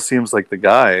 Cooper still seems like the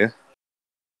guy.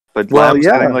 But Lamb's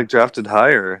getting like drafted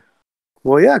higher.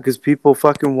 Well, yeah, because people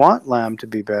fucking want Lamb to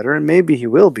be better, and maybe he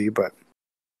will be, but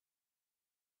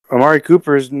Amari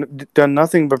Cooper has done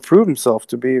nothing but prove himself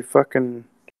to be fucking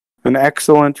an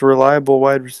excellent, reliable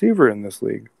wide receiver in this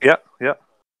league. Yeah.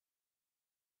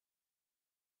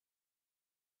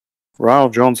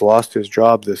 Ronald Jones lost his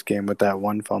job this game with that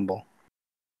one fumble.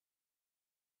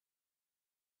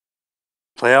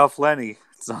 Playoff Lenny.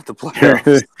 It's not the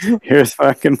playoffs. Here's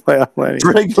fucking playoff Lenny.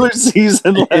 Regular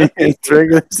season Lenny. It's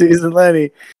regular season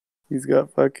Lenny. He's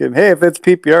got fucking... Hey, if it's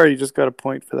PPR, you just got a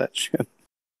point for that shit.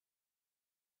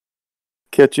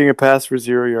 Catching a pass for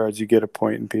 0 yards, you get a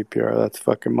point in PPR. That's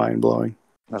fucking mind-blowing.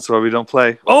 That's why we don't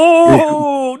play.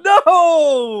 Oh, no!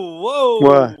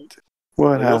 Whoa!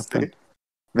 What happened?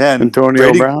 Man,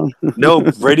 Antonio Brown? No,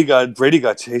 Brady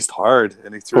got chased hard,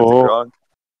 and he threw it to Gronk.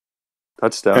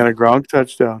 Touchdown. And a Gronk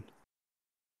touchdown.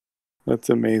 That's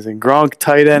amazing. Gronk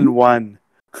tight end 1.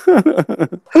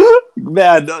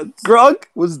 Man, Gronk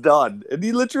was done, and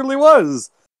he literally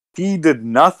was. He did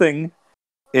nothing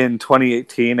in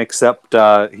 2018 except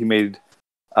he made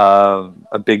a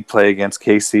big play against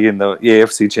KC in the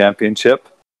AFC Championship,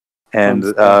 and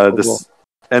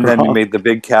then he made the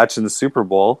big catch in the Super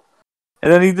Bowl.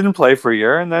 And then he didn't play for a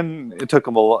year, and then it took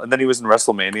him and then he was in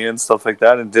WrestleMania and stuff like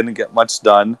that, and didn't get much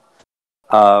done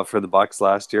for the Bucs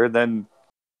last year. Then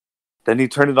he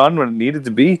turned it on when it needed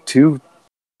to be.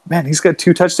 He's got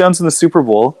 2 touchdowns in the Super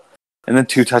Bowl, and then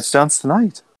 2 touchdowns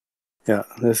tonight. Yeah,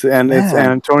 it's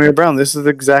Antonio Brown. This is the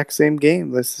exact same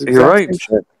game. You're right.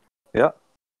 Shit. Yeah,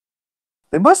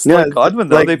 they must like Godwin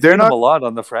though. They paid him a lot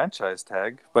on the franchise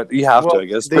tag, but you have to, I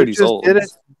guess. Brady's old.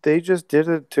 They just did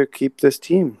it to keep this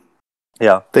team.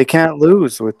 Yeah, they can't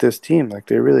lose with this team. Like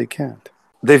they really can't.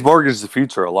 They've mortgaged the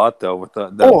future a lot though with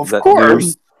of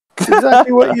course.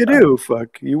 Exactly what you do.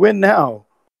 Fuck, you win now.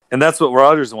 And that's what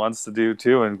Rodgers wants to do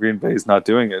too, and Green Bay's not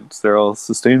doing it. They're all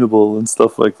sustainable and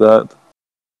stuff like that.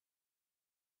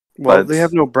 Well, they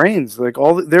have no brains. Like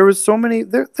there was so many.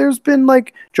 There's been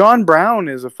like John Brown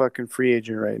is a fucking free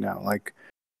agent right now. Like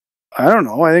I don't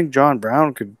know. I think John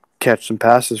Brown could catch some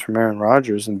passes from Aaron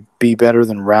Rodgers and be better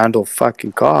than Randall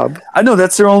fucking Cobb. I know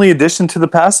that's their only addition to the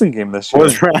passing game this year.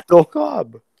 Was Randall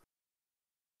Cobb?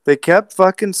 They kept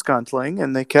fucking Scuntling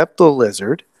and they kept the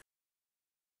Lizard,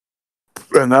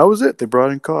 and that was it. They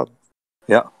brought in Cobb.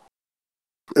 Yeah,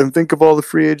 and think of all the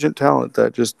free agent talent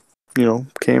that just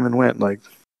came and went. Like.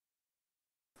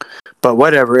 But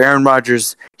whatever, Aaron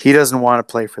Rodgers, he doesn't want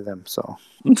to play for them, so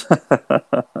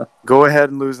go ahead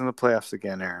and lose in the playoffs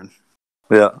again, Aaron.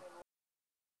 Yeah.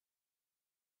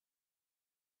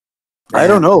 I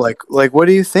don't know, like what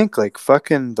do you think? Like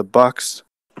fucking the Bucks,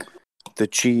 the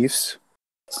Chiefs,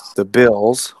 the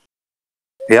Bills.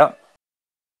 Yeah.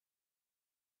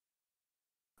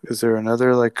 Is there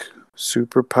another like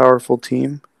super powerful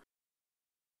team.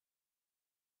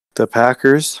 The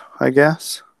Packers, I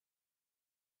guess.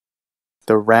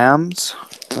 The Rams.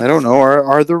 I don't know.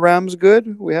 Are the Rams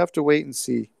good? We have to wait and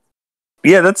see.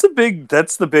 Yeah, that's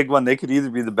the big one. They could either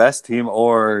be the best team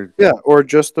or or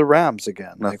just the Rams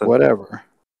again. nothing. Like whatever.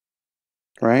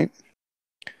 Right?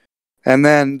 And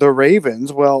then the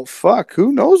Ravens, well, fuck,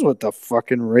 who knows what the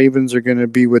fucking Ravens are going to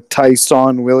be with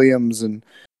Tyson Williams and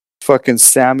fucking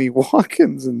Sammy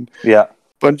Watkins and a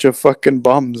bunch of fucking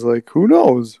bums. Like, who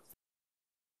knows?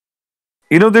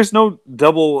 There's no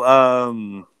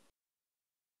doubleheader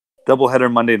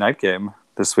Monday night game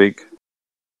this week.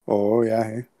 Oh, yeah.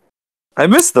 Hey. I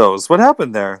missed those. What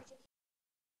happened there?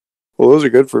 Well, those are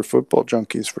good for football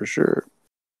junkies for sure.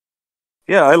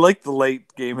 Yeah, I like the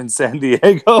late game in San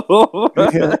Diego,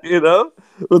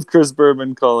 with Chris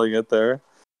Berman calling it there.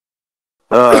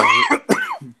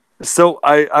 So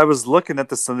I was looking at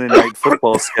the Sunday night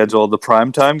football schedule, the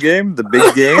primetime game, the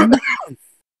big game,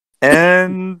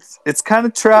 and it's kind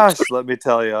of trash, let me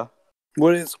tell you.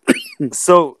 What is?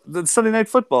 So the Sunday night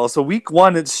football. So week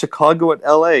 1, it's Chicago at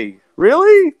LA.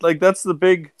 Really? Like that's the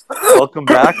big welcome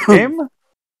back game?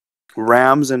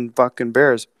 Rams and fucking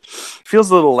Bears.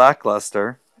 Feels a little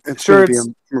lackluster. It's sure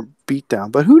going to be a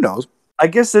beatdown, but who knows? I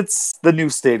guess it's the new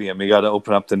stadium. You got to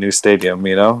open up the new stadium,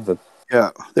 the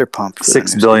they're pumped.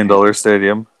 $6 billion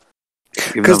stadium.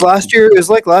 Because last year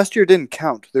didn't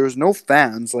count. There was no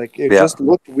fans. Like it just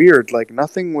looked weird. Like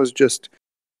nothing was just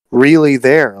really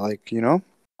there. Like Yeah,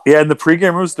 and the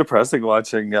pregame was depressing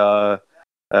watching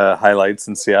highlights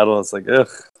in Seattle. It's like, ugh,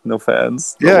 no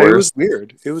fans. It was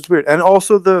weird. And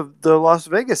also the Las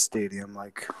Vegas stadium,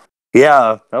 like.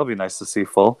 Yeah, that'll be nice to see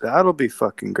full. That'll be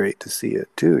fucking great to see it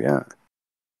too, yeah.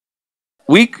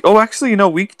 Week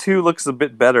 2 looks a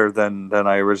bit better than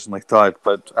I originally thought,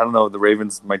 but I don't know, the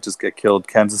Ravens might just get killed.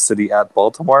 Kansas City at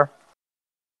Baltimore.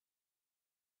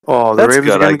 Oh, the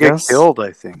Ravens are going to get killed,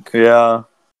 I think. Yeah.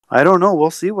 I don't know.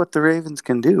 We'll see what the Ravens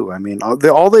can do. I mean,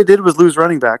 all they did was lose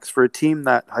running backs for a team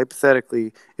that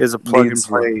hypothetically is a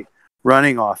plug-and-play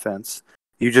running offense.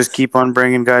 You just keep on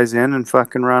bringing guys in and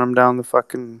fucking run them down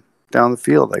the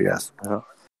field, I guess. Yeah.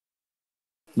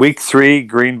 Week 3,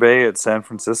 Green Bay at San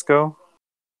Francisco.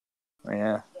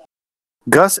 Yeah.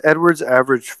 Gus Edwards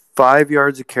averaged 5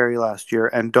 yards a carry last year,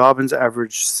 and Dobbins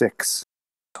averaged 6.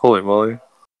 Holy moly.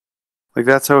 Like,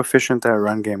 that's how efficient that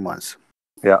run game was.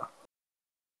 Yeah.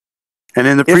 And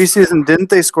in the preseason, didn't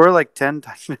they score like 10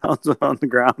 touchdowns on the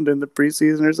ground in the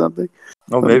preseason or something?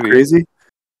 Oh, maybe. Crazy?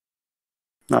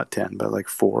 Not 10, but like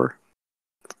 4.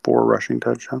 4 rushing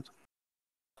touchdowns.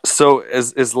 So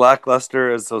as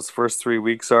lackluster as those first 3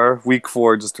 weeks are, week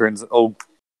 4 just turns,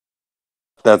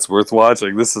 that's worth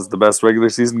watching. This is the best regular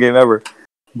season game ever.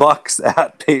 Bucks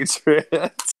at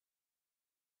Patriots.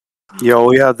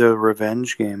 Yo, yeah, the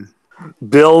revenge game.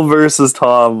 Bill versus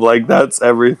Tom, like that's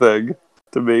everything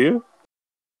to me.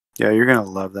 Yeah, you're gonna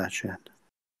love that shit.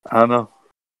 I don't know.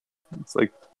 It's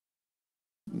like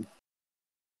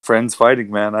friends fighting,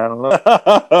 man. I don't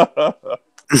know.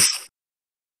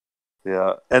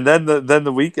 Yeah, and then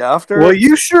the week after. Well,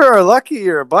 you sure are lucky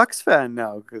you're a Bucks fan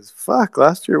now, because fuck,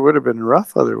 last year would have been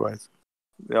rough otherwise.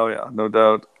 Oh yeah, no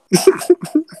doubt.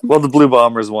 Well, the Blue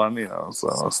Bombers won, so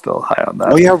I was still high on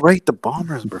that. Oh yeah, right. The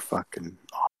Bombers were fucking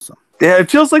awesome. Yeah,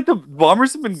 it feels like the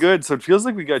Bombers have been good, so it feels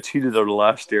like we got cheated out of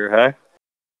last year, hey?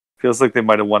 Feels like they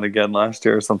might have won again last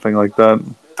year or something like that.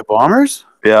 The Bombers?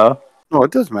 Yeah. No,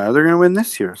 it doesn't matter. They're gonna win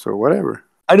this year, so whatever.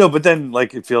 I know, but then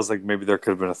it feels like maybe there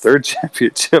could have been a third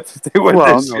championship if they win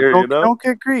this year. Don't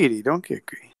get greedy. Don't get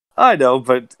greedy. I know,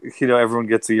 but everyone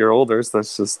gets a year older, so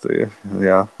that's just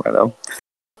yeah. I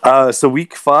know. So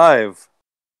week 5,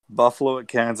 Buffalo at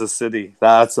Kansas City.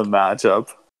 That's a matchup.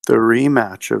 The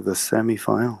rematch of the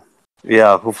semifinal.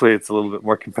 Yeah, hopefully it's a little bit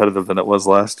more competitive than it was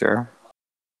last year.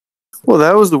 Well,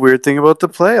 that was the weird thing about the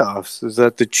playoffs, is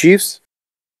that the Chiefs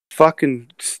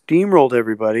fucking steamrolled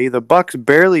everybody. The Bucks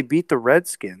barely beat the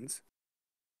Redskins.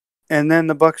 And then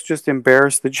the Bucks just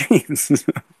embarrassed the Chiefs.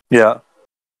 Yeah.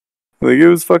 Like, it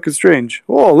was fucking strange.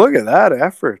 Oh, look at that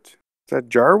effort. Is that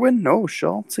Jarwin? No,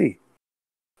 Schultz.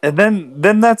 And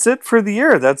then that's it for the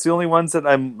year. That's the only ones that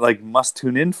I'm must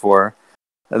tune in for.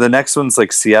 And the next one's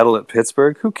Seattle at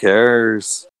Pittsburgh. Who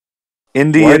cares?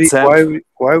 Indy at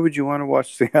why would you want to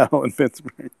watch Seattle and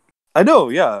Pittsburgh? I know,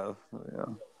 yeah.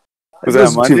 Was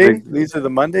that Monday? These are the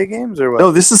Monday games, or what?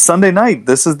 No, this is Sunday night.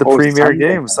 This is the premier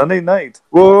game. Sunday night.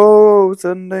 Whoa,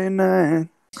 Sunday night.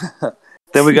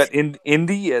 Then we got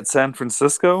Indy at San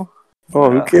Francisco.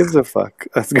 Oh, who gives a fuck?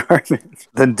 That's garbage.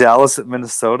 Then Dallas at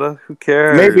Minnesota. Who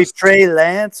cares? Maybe Trey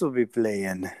Lance will be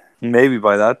playing. Maybe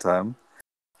by that time.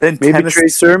 Then Maybe Tennessee. Trey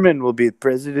Sermon will be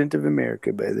president of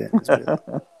America by then.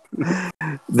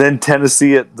 Then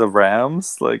Tennessee at the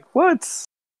Rams. Like what?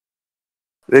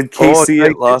 Then KC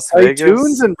at Las Vegas.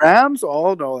 Titans and Rams.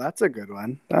 Oh no, that's a good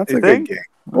one. That's You a think? good game.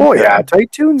 Oh yeah,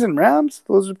 Titans and Rams.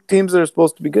 Those are teams that are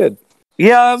supposed to be good.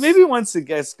 Yeah, maybe once it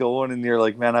gets going and you're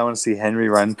like, man, I want to see Henry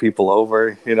run people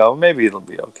over. Maybe it'll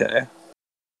be okay.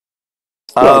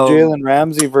 Well, Jalen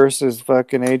Ramsey versus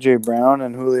fucking AJ Brown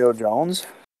and Julio Jones.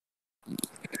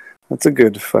 That's a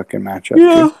good fucking matchup.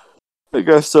 Yeah, I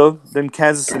guess so. Then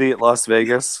Kansas City at Las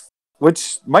Vegas,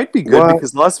 which might be good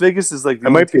because Las Vegas is like the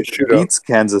might be a shootout. beats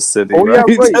Kansas City. Oh right?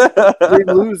 yeah, right.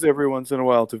 They lose every once in a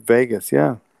while to Vegas.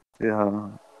 Yeah.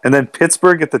 Yeah, and then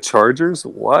Pittsburgh at the Chargers.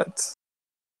 What?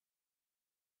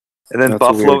 And then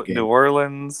Buffalo at New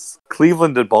Orleans,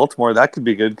 Cleveland at Baltimore. That could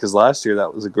be good because last year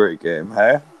that was a great game.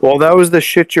 Hey. Well, that was the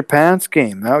shit your pants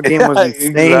game. That game was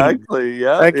insane. Exactly.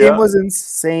 Yeah. That game was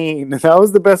insane. That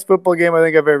was the best football game I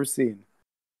think I've ever seen.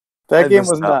 That game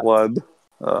was nuts. One.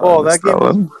 That game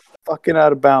was fucking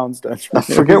out of bounds. I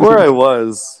forget where I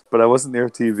was, but I wasn't near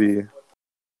TV.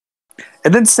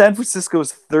 And then San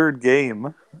Francisco's third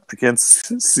game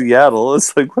against Seattle.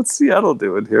 It's like, what's Seattle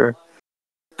doing here?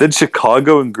 Then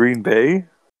Chicago and Green Bay.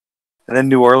 And then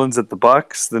New Orleans at the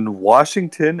Bucks. Then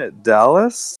Washington at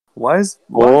Dallas. What?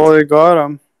 They got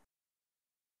him.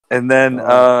 And then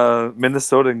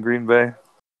Minnesota and Green Bay.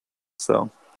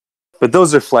 So, but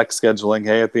those are flex scheduling,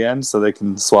 hey, at the end, so they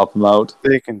can swap them out.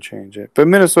 They can change it. But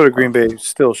Minnesota Green Bay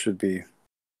still should be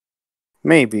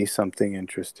maybe something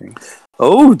interesting.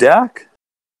 Oh, Dak.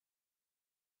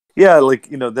 Yeah,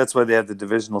 that's why they have the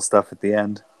divisional stuff at the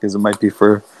end, because it might be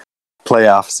for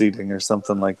playoff seeding or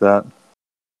something like that.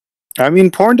 I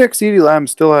mean, Porndeck CeeDee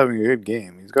Lamb's still having a good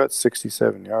game. He's got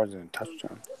 67 yards and a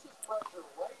touchdown.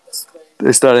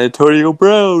 It's not Antonio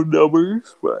Brown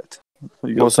numbers, but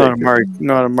it's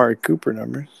not Amari Cooper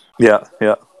numbers. Yeah.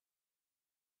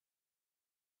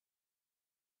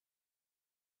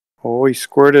 Oh, he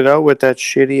squirted out with that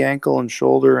shitty ankle and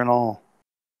shoulder and all.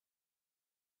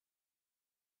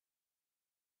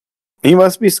 He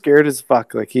must be scared as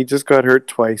fuck. Like, he just got hurt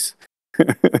twice.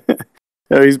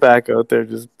 Now he's back out there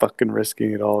just fucking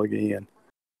risking it all again.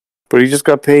 But he just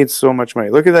got paid so much money.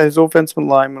 Look at that. His offensive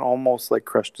lineman almost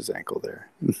crushed his ankle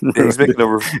there. Yeah,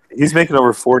 he's making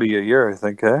over 40 a year, I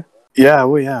think, eh? Yeah,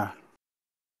 well, yeah.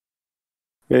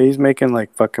 Yeah, he's making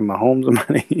fucking Mahomes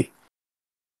money.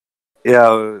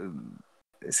 Yeah,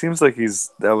 it seems like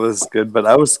that was good, but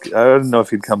I don't know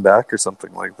if he'd come back or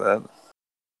something like that.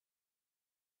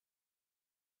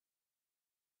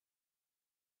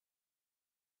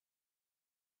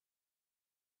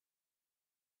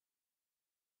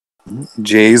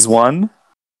 Jays won.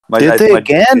 Did they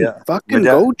again? Yeah. Fucking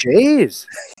go Jays.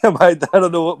 Yeah, I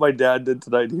don't know what my dad did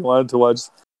tonight. He wanted to watch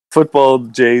football,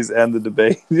 Jays, and the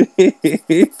debate.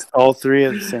 All three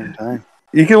at the same time.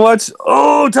 You can watch...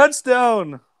 Oh,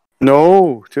 touchdown!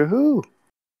 No, to who?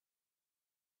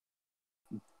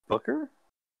 Booker?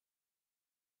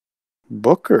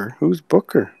 Booker? Who's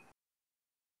Booker?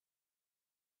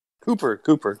 Cooper.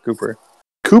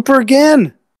 Cooper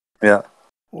again? Yeah.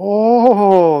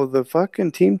 Oh, the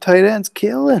fucking team tight end's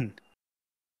killing.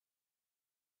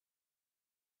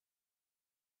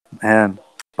 Man,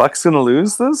 Buck's gonna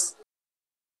lose this?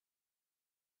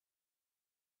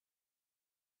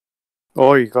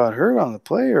 Oh, you got hurt on the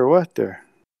play or what there?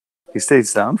 He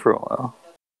stays down for a while.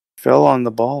 Fell on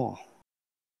the ball.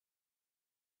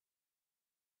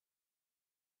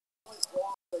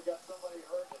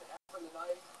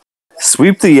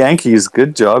 Sweep the Yankees.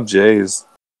 Good job, Jays.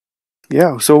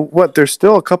 Yeah, so what? There's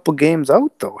still a couple games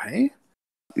out, though, hey?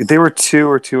 They were 2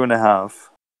 or 2.5.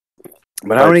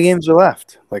 But how many games are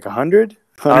left? 100?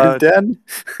 110?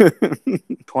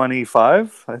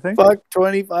 25, I think. Fuck,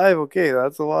 25. Okay,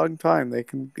 that's a long time.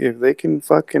 If they can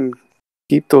fucking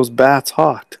keep those bats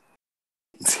hot.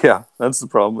 Yeah, that's the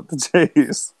problem with the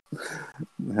Jays.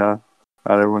 Yeah,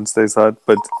 not everyone stays hot.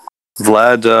 But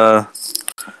Vlad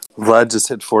just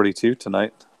hit 42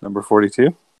 tonight. Number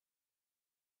 42.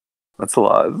 That's a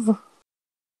lot.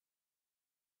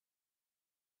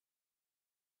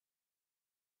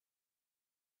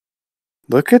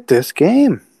 Look at this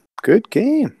game. Good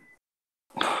game.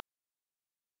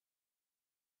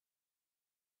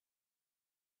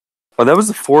 Oh, that was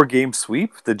a 4-game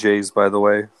sweep, the Jays, by the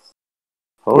way.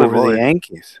 Over the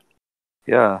Yankees.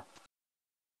 Yeah.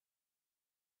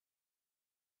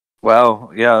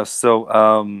 Wow, yeah.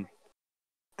 So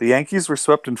the Yankees were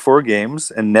swept in 4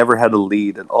 games and never had a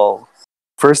lead at all.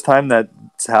 First time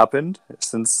that's happened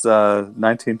since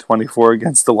 1924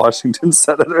 against the Washington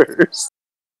Senators.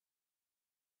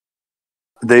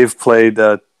 They've played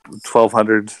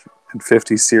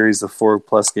 1,250 series of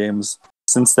 4+ games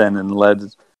since then and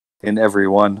led in every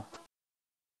one.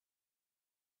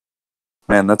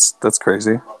 Man, that's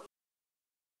crazy.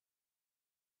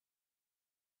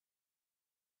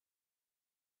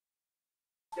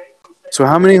 So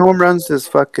how many home runs does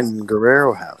fucking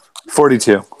Guerrero have?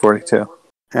 42.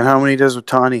 And how many does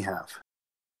Ohtani have?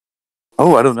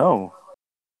 Oh, I don't know.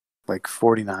 Like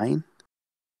 49?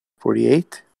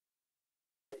 48?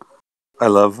 I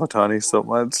love Ohtani so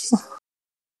much.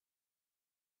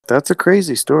 That's a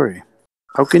crazy story.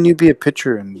 How can you be a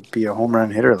pitcher and be a home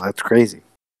run hitter? That's crazy.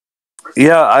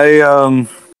 Yeah,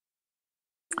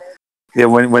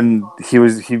 when he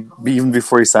even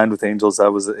before he signed with Angels, I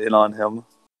was in on him.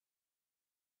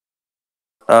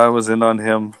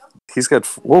 He's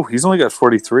only got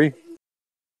 43.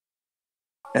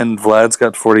 And Vlad's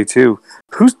got 42.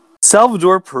 Who's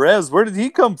Salvador Perez? Where did he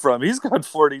come from? He's got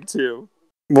 42.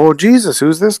 Well, Jesus,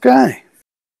 who's this guy?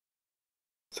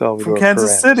 Salvador From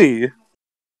Kansas Perez. City.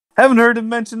 Haven't heard him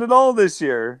mentioned at all this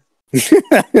year.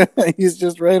 He's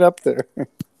just right up there.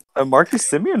 Marcus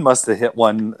Semien must have hit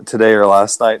one today or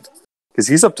last night because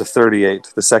he's up to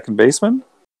 38. The second baseman.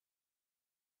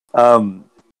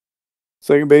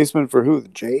 Second baseman for who? The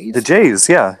Jays? The Jays,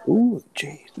 yeah. Ooh, the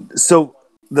Jays. So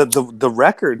the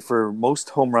record for most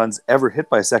home runs ever hit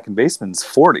by a second baseman is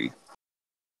 40.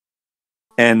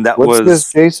 And that What's was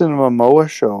this Jason Momoa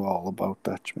show all about,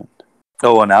 Dutchman?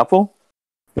 Oh, on Apple?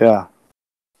 Yeah.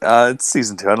 It's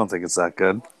season 2. I don't think it's that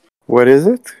good. What is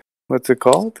it? What's it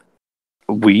called?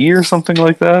 We or something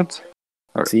like that?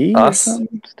 Or See? Us? Or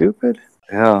something stupid?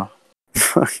 Yeah.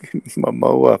 Fucking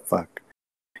Momoa, fuck.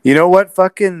 You know what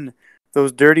fucking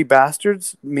those dirty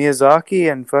bastards, Miyazaki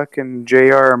and fucking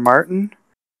J.R.R. Martin?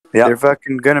 Yeah. They're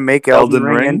fucking gonna make Elden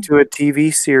Ring into a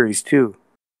TV series too.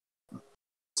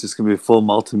 It's just gonna be a full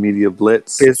multimedia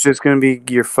blitz. It's just gonna be,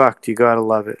 you're fucked. You gotta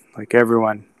love it. Like,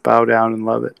 everyone, bow down and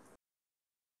love it.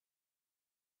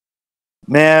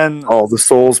 Man, All the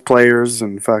Souls players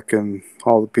and fucking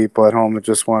all the people at home that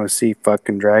just want to see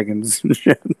fucking dragons and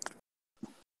shit.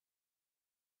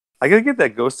 I gotta get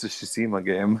that Ghost of Tsushima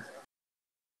game.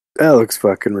 That looks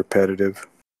fucking repetitive.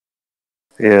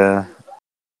 Yeah.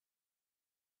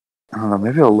 I don't know,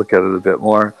 maybe I'll look at it a bit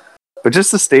more. But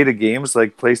just the state of games,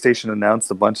 like PlayStation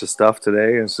announced a bunch of stuff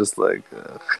today. It's just like,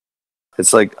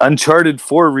 it's like Uncharted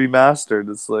 4 remastered.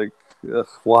 It's like,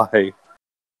 why?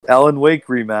 Alan Wake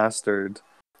remastered.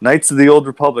 Knights of the Old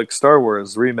Republic, Star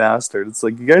Wars remastered. It's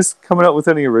like, you guys coming out with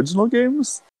any original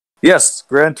games? Yes,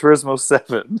 Gran Turismo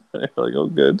 7. Like, oh,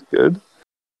 good.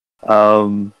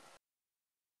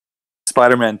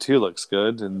 Spider-Man 2 looks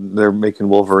good, and they're making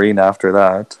Wolverine after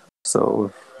that.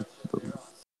 So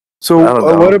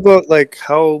what about, like,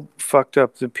 how fucked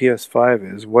up the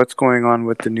PS5 is? What's going on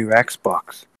with the new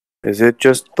Xbox? Is it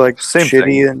just like Same shitty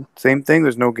thing. and same thing?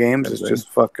 There's no games. Same It's thing. just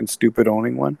fucking stupid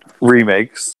owning one.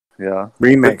 Remakes, yeah.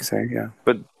 Remakes, yeah.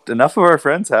 But enough of our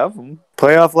friends have them.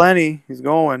 Playoff Lenny, he's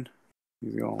going.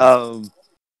 Oh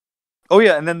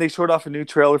yeah, and then they showed off a new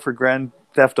trailer for Grand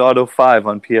Theft Auto 5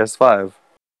 on PS5.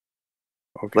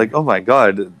 Okay. Like, oh my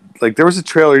god! Like, there was a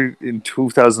trailer in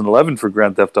 2011 for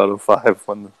Grand Theft Auto 5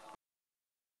 when,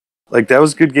 like, that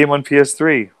was a good game on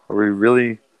PS3. Are we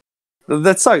really?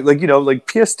 That's not like, like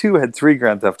PS2 had 3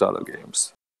 Grand Theft Auto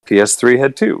games. PS3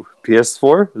 had 2.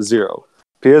 PS4 0.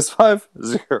 PS5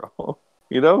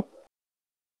 0.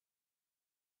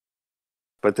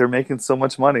 But they're making so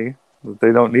much money that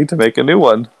they don't need to make a new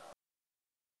one.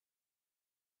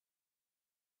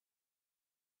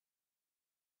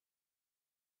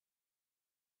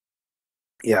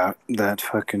 Yeah, that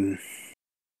fucking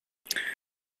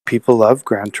people love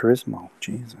Gran Turismo.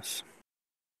 Jesus,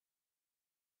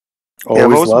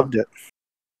 always loved it.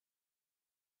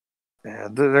 Yeah,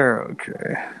 they're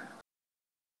okay.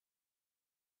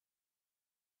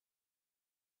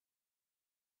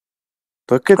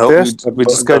 Look at this. We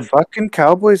just got the fucking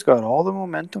Cowboys got all the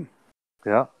momentum.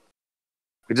 Yeah.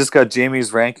 We just got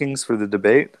Jamie's rankings for the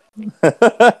debate.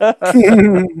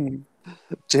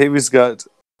 Jamie's got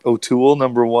O'Toole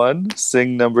number 1,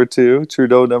 Singh number 2,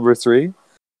 Trudeau number 3,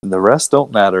 and the rest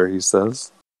don't matter, he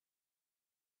says.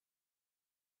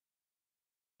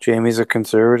 Jamie's a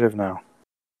conservative now.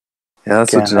 Yeah,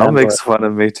 that's what Janelle makes fun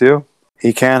of me too.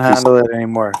 He can't handle it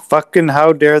anymore. Fucking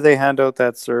how dare they hand out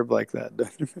that CERB like that?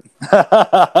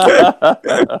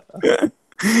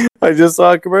 I just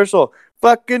saw a commercial.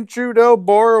 Fucking Trudeau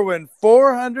borrowing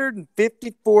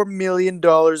 $454 million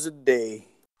a day.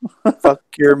 Fuck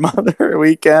your mother.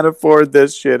 We can't afford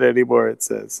this shit anymore, it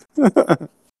says.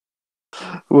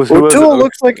 O'Toole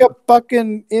looks like a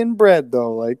fucking inbred,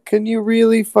 though. Like, can you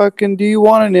really fucking... Do you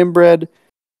want an inbred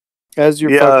As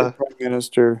your Yeah. fucking prime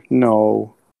minister,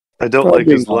 no. I don't like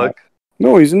Probably his not. look.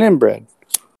 No, he's an inbred.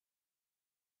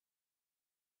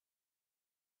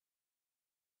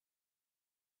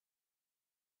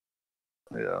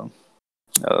 Yeah.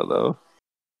 I don't know.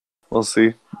 We'll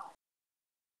see.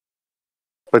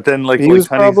 But then, like, He was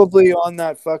Honey. probably on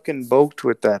that fucking boat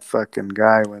with that fucking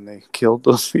guy when they killed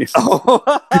those people. Oh.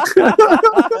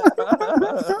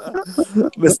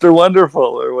 Mr. Wonderful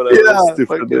or whatever his Yeah, stupid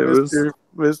fucking name is.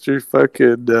 Mr.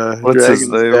 fucking What's his Dragon's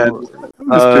name? Den.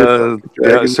 Mr. fucking Yeah,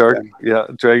 Dragon's Shark. Den. Yeah,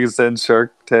 Dragon's Den,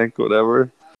 Shark Tank,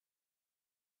 whatever.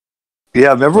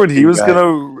 Yeah, remember when he Fucking was guy.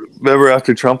 remember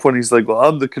after Trump when he's like, well,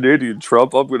 I'm the Canadian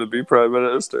Trump, I'm gonna be prime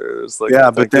minister. It's like, Yeah,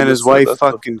 thank but then his goodness wife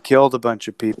fucking killed a bunch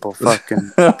of people.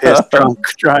 Fucking pissed that's drunk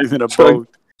driving a Drunk- boat.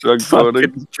 drug voting.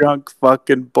 Fucking drunk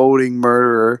fucking boating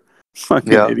murderer.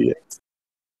 Fucking Yeah. idiot.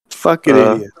 Fucking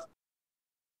Uh, idiot.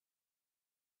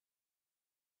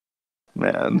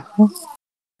 Man.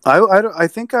 I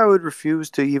think I would refuse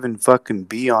to even fucking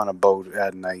be on a boat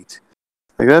at night.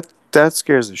 Like that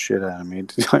scares the shit out of me,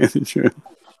 to tell you the truth.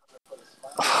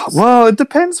 Well, it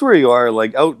depends where you are.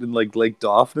 Like out in like Lake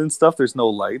Dauphin and stuff, there's no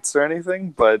lights or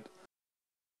anything, but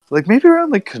like maybe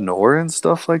around like Kenora and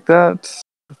stuff like that,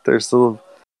 there's still,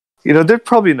 they're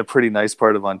probably in a pretty nice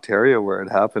part of Ontario where it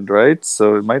happened, right?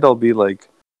 So it might all be like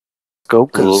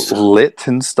Gokas. lit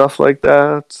and stuff like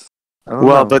that. I don't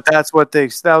Well, know. but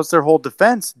that was their whole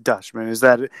defense, Dutchman, is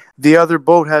that the other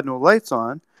boat had no lights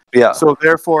on, yeah, so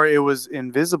therefore it was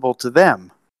invisible to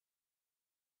them.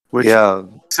 Which yeah,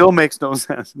 still makes no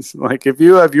sense. Like, if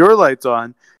you have your lights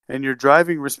on and you're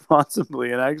driving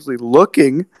responsibly and actually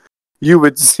looking, you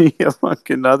would see a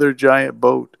fucking other giant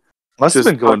boat must have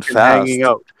just been going fucking fast. hanging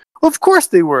out. Well, of course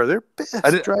they were. They're pissed.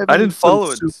 I didn't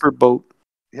follow it. Super boat.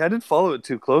 Yeah, I didn't follow it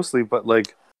too closely, but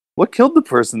like, what killed the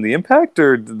person? The impact,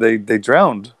 or did they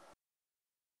drowned?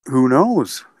 Who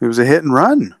knows? It was a hit and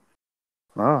run.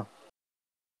 Oh,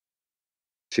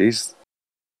 jeez.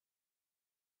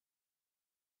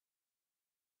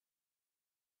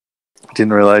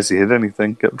 Didn't realize he hit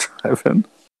anything. Kept driving.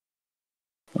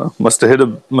 Oh, must have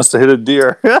hit a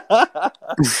deer.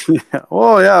 Yeah.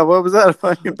 Oh yeah. What was that? A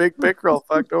fucking big pickerel.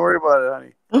 Fuck. Don't worry about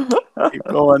it, honey. Keep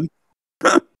going.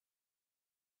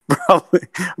 Probably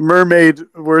mermaid.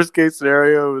 Worst case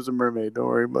scenario, it was a mermaid. Don't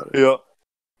worry about it.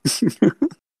 Yeah.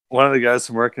 One of the guys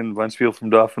from work and a bunch of people from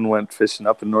Dauphin went fishing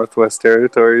up in Northwest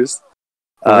Territories,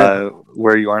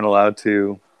 where you aren't allowed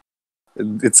to.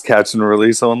 It's catch and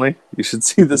release only. You should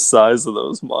see the size of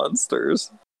those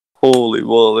monsters. Holy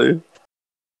moly!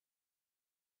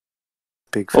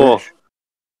 Big fish. Oh,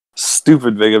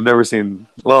 stupid big. I've never seen.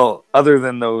 Well, other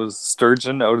than those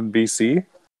sturgeon out in BC.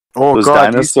 Oh those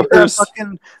god, you see that dinosaurs.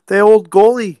 fucking the old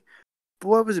goalie.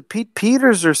 What was it? Pete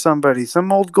Peters or somebody?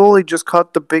 Some old goalie just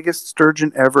caught the biggest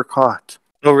sturgeon ever caught.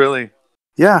 Oh, really?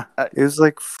 Yeah, it was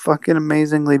like fucking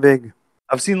amazingly big.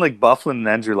 I've seen like Bufflin and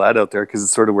Andrew Ladd out there because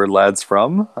it's sort of where Ladd's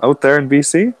from out there in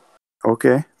BC.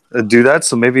 Okay. Do that,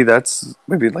 so maybe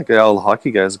like all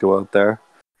hockey guys go out there.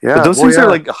 Yeah, but those things are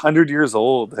like 100 years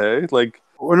old, hey? Like,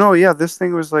 oh no, yeah, this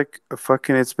thing was like a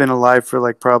fucking. It's been alive for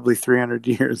like probably 300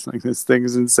 years. Like this thing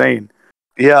is insane.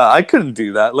 yeah, I couldn't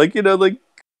do that. Like, like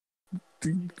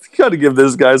you got to give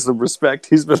this guy some respect.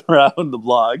 He's been around the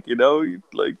block,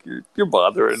 like you're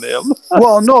bothering him.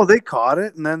 Well, no, they caught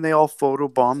it and then they all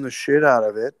photobombed the shit out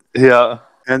of it. Yeah.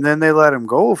 And then they let him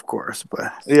go, of course.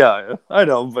 But yeah, I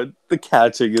know. But the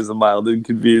catching is a mild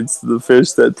inconvenience to the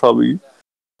fish that probably,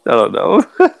 I don't know.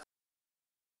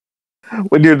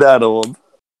 When you're that old.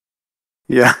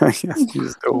 yeah, you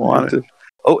just don't want it.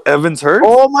 Oh, Evans hurt?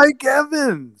 Oh, Mike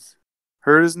Evans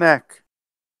hurt his neck.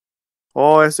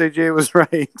 Oh, SAJ was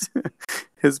right.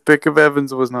 His pick of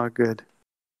Evans was not good.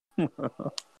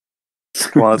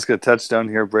 Come on, let's get a touchdown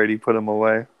here, Brady. Put him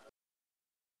away.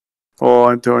 Oh,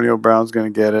 Antonio Brown's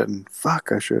going to get it. And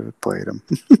fuck, I should have played him.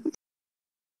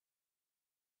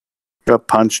 Got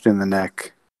punched in the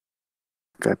neck.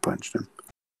 Guy punched him.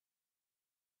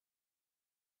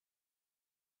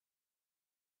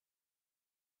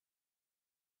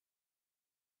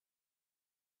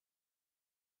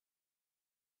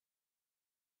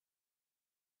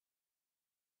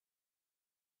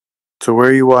 So where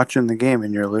are you watching the game?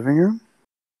 In your living room?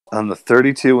 On the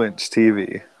 32-inch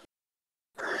TV.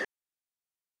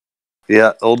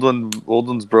 Yeah, old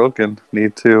one's broken.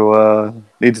 Need to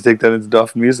take that into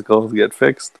Dauphin Musical to get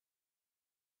fixed.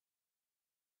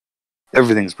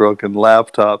 Everything's broken.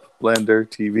 Laptop, blender,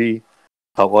 TV,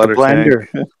 hot water blender.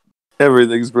 tank.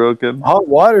 Everything's broken. Hot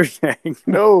water tank?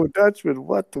 No, Dutchman,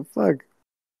 what the fuck?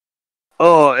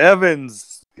 Oh,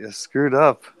 Evans, you screwed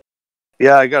up.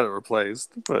 Yeah, I got it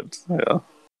replaced, but yeah.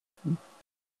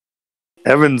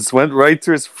 Evans went right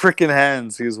through his freaking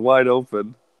hands. He was wide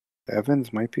open.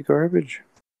 Evans might be garbage.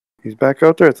 He's back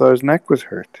out there. I thought his neck was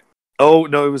hurt. Oh,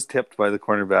 no, it was tipped by the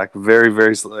cornerback. Very,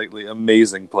 very slightly.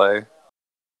 Amazing play.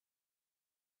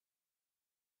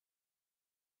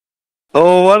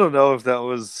 Oh, I don't know if that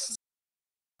was...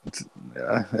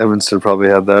 Yeah, Evans should probably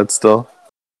have that still.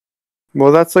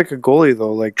 Well, that's like a goalie,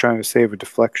 though, like trying to save a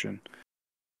deflection.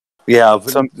 Yeah,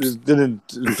 but it didn't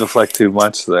deflect too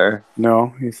much there.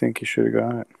 No, you think he should have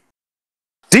got it.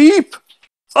 Deep!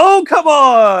 Oh, come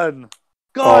on!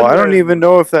 God, I don't even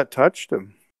know if that touched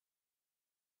him.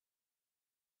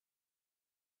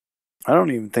 I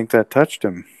don't even think that touched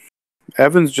him.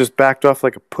 Evans just backed off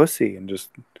like a pussy and just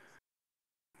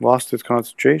lost his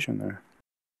concentration there.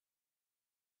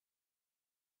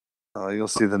 Oh, you'll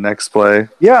see the next play.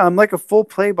 Yeah, I'm like a full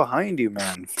play behind you,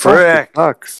 man. Frick!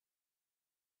 Sucks.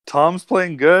 Tom's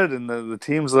playing good, and the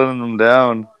team's letting him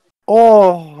down.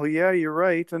 Oh, yeah, you're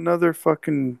right. Another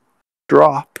fucking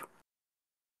drop.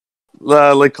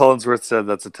 Like Collinsworth said,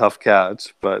 that's a tough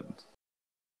catch, but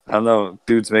I don't know.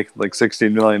 Dude's making like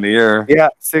 $16 million a year. Yeah,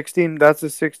 16. That's a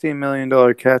 $16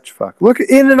 million catch. Fuck. Look,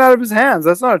 in and out of his hands.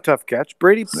 That's not a tough catch.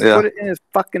 Brady put it in his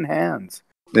fucking hands.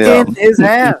 Yeah. In his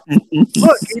hand.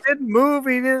 Look, he didn't move.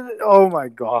 He didn't. Oh my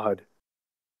god.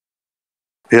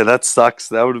 Yeah, that sucks.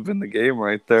 That would have been the game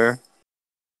right there.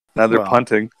 Now they're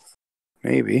punting.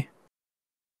 Maybe.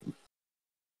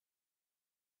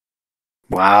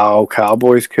 Wow,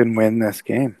 Cowboys can win this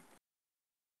game.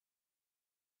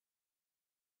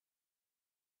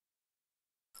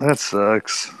 That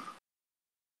sucks.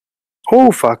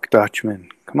 Oh, fuck, Dutchman.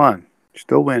 Come on. You're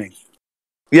still winning.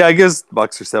 Yeah, I guess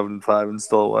Bucks are 7-5 and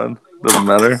still won. Doesn't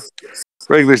matter.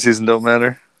 Regular season don't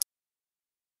matter.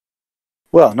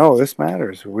 Well, no, this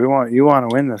matters. You want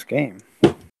to win this game.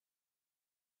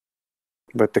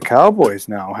 But the Cowboys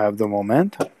now have the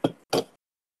momentum.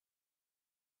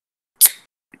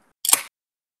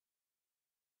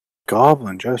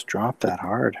 Goblin just dropped that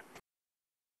hard.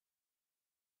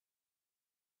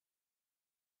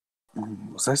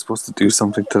 Was I supposed to do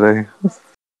something today?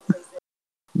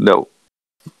 No.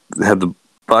 They had the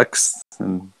Bucks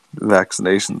and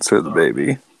vaccinations for the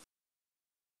baby.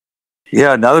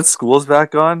 Yeah, now that school's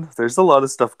back on, there's a lot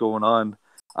of stuff going on.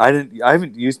 I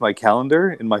haven't used my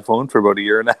calendar in my phone for about a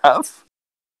year and a half.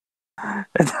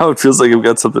 And now it feels like I've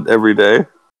got something every day.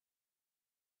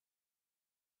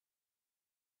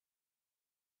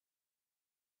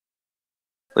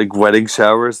 Like wedding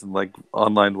showers and like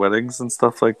online weddings and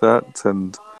stuff like that.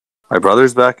 And my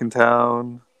brother's back in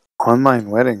town. Online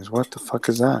weddings? What the fuck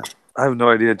is that? I have no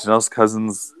idea. Janelle's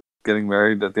cousin's getting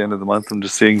married at the end of the month. I'm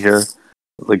just seeing here,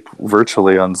 like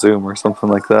virtually on Zoom or something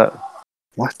like that.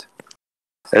 What?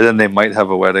 And then they might have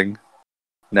a wedding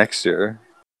next year.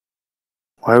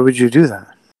 Why would you do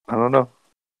that? I don't know.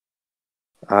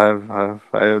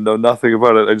 I know nothing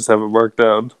about it. I just have it marked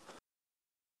down.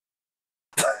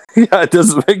 Yeah, it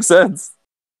doesn't make sense.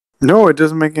 No, it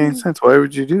doesn't make any sense. Why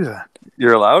would you do that?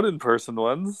 You're allowed in-person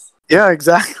ones. Yeah,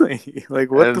 exactly.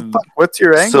 Like, what the fuck? What's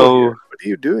your angle here? What are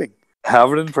you doing?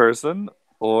 Have it in person,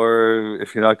 or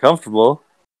if you're not comfortable,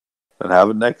 then have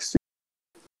it next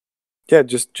year. Yeah,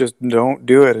 just don't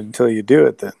do it until you do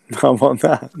it then. How about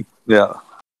that? Yeah.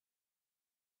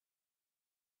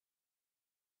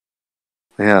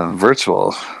 Yeah,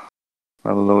 virtual. I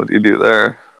don't know what you do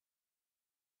there.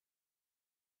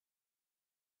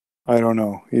 I don't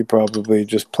know. You probably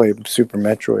just play Super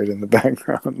Metroid in the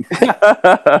background.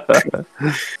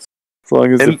 As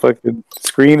long as the fucking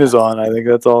screen is on, I think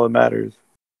that's all that matters.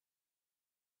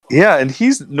 Yeah, and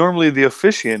he's normally the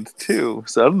officiant too,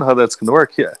 so I don't know how that's going to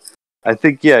work. Yeah, I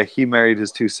think he married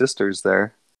his two sisters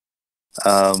there.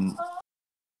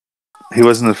 He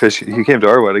wasn't officiant. He came to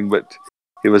our wedding, but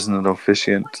he wasn't an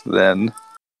officiant then.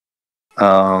 So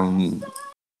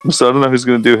I don't know who's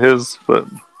going to do his, but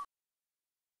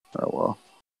oh well.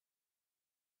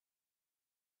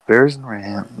 Bears and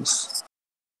Rams.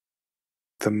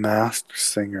 The Masked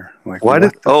Singer. Like, why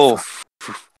did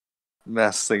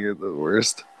Masked Singer the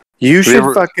worst? You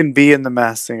should fucking be in the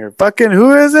Masked Singer. Fucking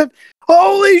who is it?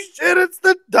 Holy shit! It's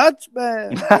the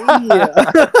Dutchman.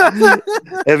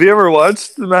 Have you ever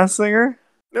watched the Masked Singer?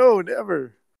 No,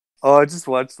 never. Oh, I just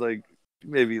watched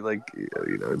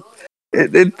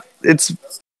it's.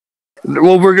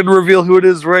 Well, we're gonna reveal who it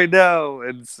is right now,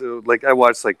 and so I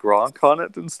watched Gronk on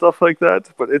it and stuff like that.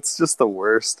 But it's just the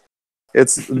worst.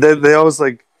 It's they always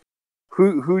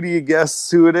who do you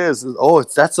guess who it is? Oh,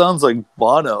 that sounds like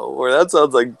Bono, or that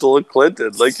sounds like Bill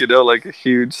Clinton, a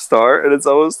huge star, and it's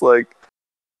always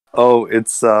oh,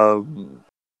 it's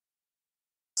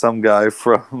some guy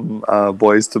from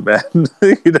Boys to Men.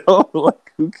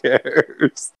 Like who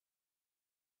cares?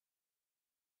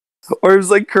 Or it was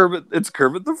like Kermit. It's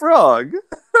Kermit the Frog.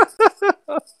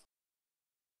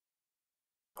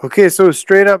 Okay, so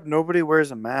straight up, nobody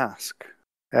wears a mask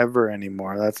ever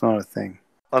anymore. That's not a thing.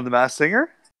 On The Masked Singer?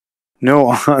 No,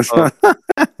 on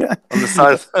On the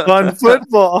side on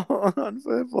football, on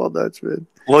football, Dutchman.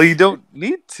 Well, you don't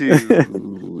need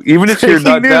to. Even if you're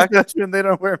not back. Dutchman, they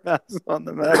don't wear masks on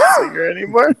the Masked Singer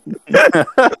anymore.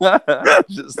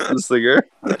 Just the singer.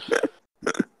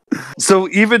 So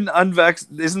even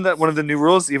isn't that one of the new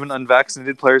rules? Even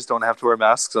unvaccinated players don't have to wear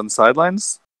masks on the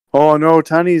sidelines? Oh no,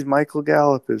 Tunny's Michael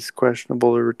Gallup is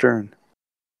questionable to return.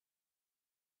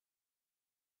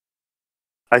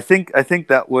 I think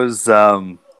that was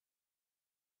a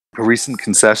recent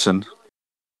concession.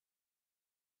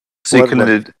 So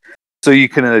you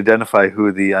can identify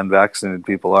who the unvaccinated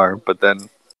people are, but then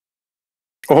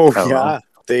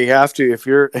they have to. If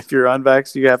you're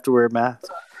unvaxxed, you have to wear a mask.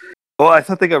 Oh, I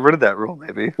thought they got rid of that rule.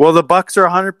 Maybe. Well, the Bucks are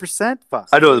 100% fucked.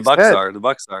 I know the Bucks are. The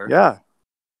Bucks are. Yeah.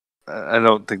 I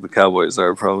don't think the Cowboys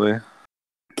are probably.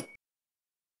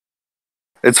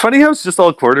 It's funny how it's just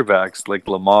all quarterbacks like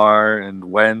Lamar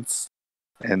and Wentz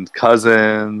and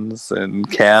Cousins and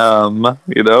Cam,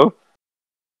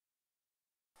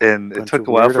 And it took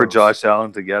a while for Josh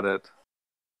Allen to get it.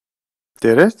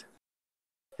 Did it?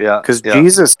 Yeah. Because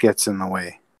Jesus gets in the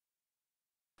way.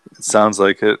 It sounds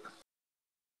like it.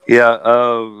 Yeah,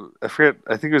 I forget.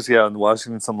 I think it was in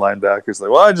Washington. Some linebackers like,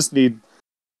 well, I just need,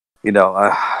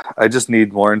 I just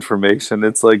need more information.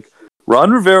 It's like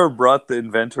Ron Rivera brought the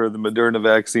inventor of the Moderna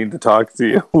vaccine to talk to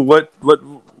you. What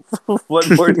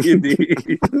more do you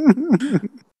need?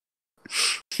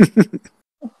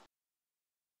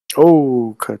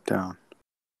 Oh, cut down.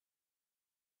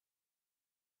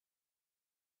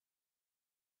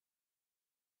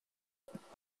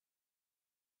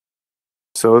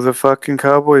 So the fucking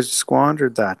Cowboys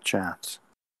squandered that chance.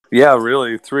 Yeah,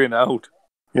 really. 3 and out.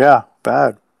 Yeah,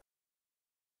 bad.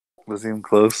 Wasn't even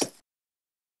close.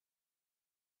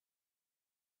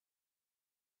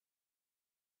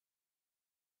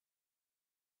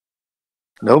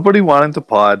 Nobody wanted to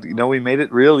pod. We made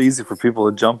it real easy for people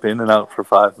to jump in and out for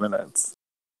 5 minutes.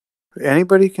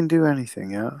 Anybody can do anything,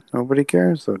 yeah. Nobody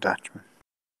cares, though, Dutchman.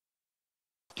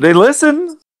 They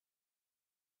listen.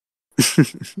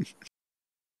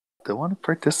 They want to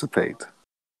participate.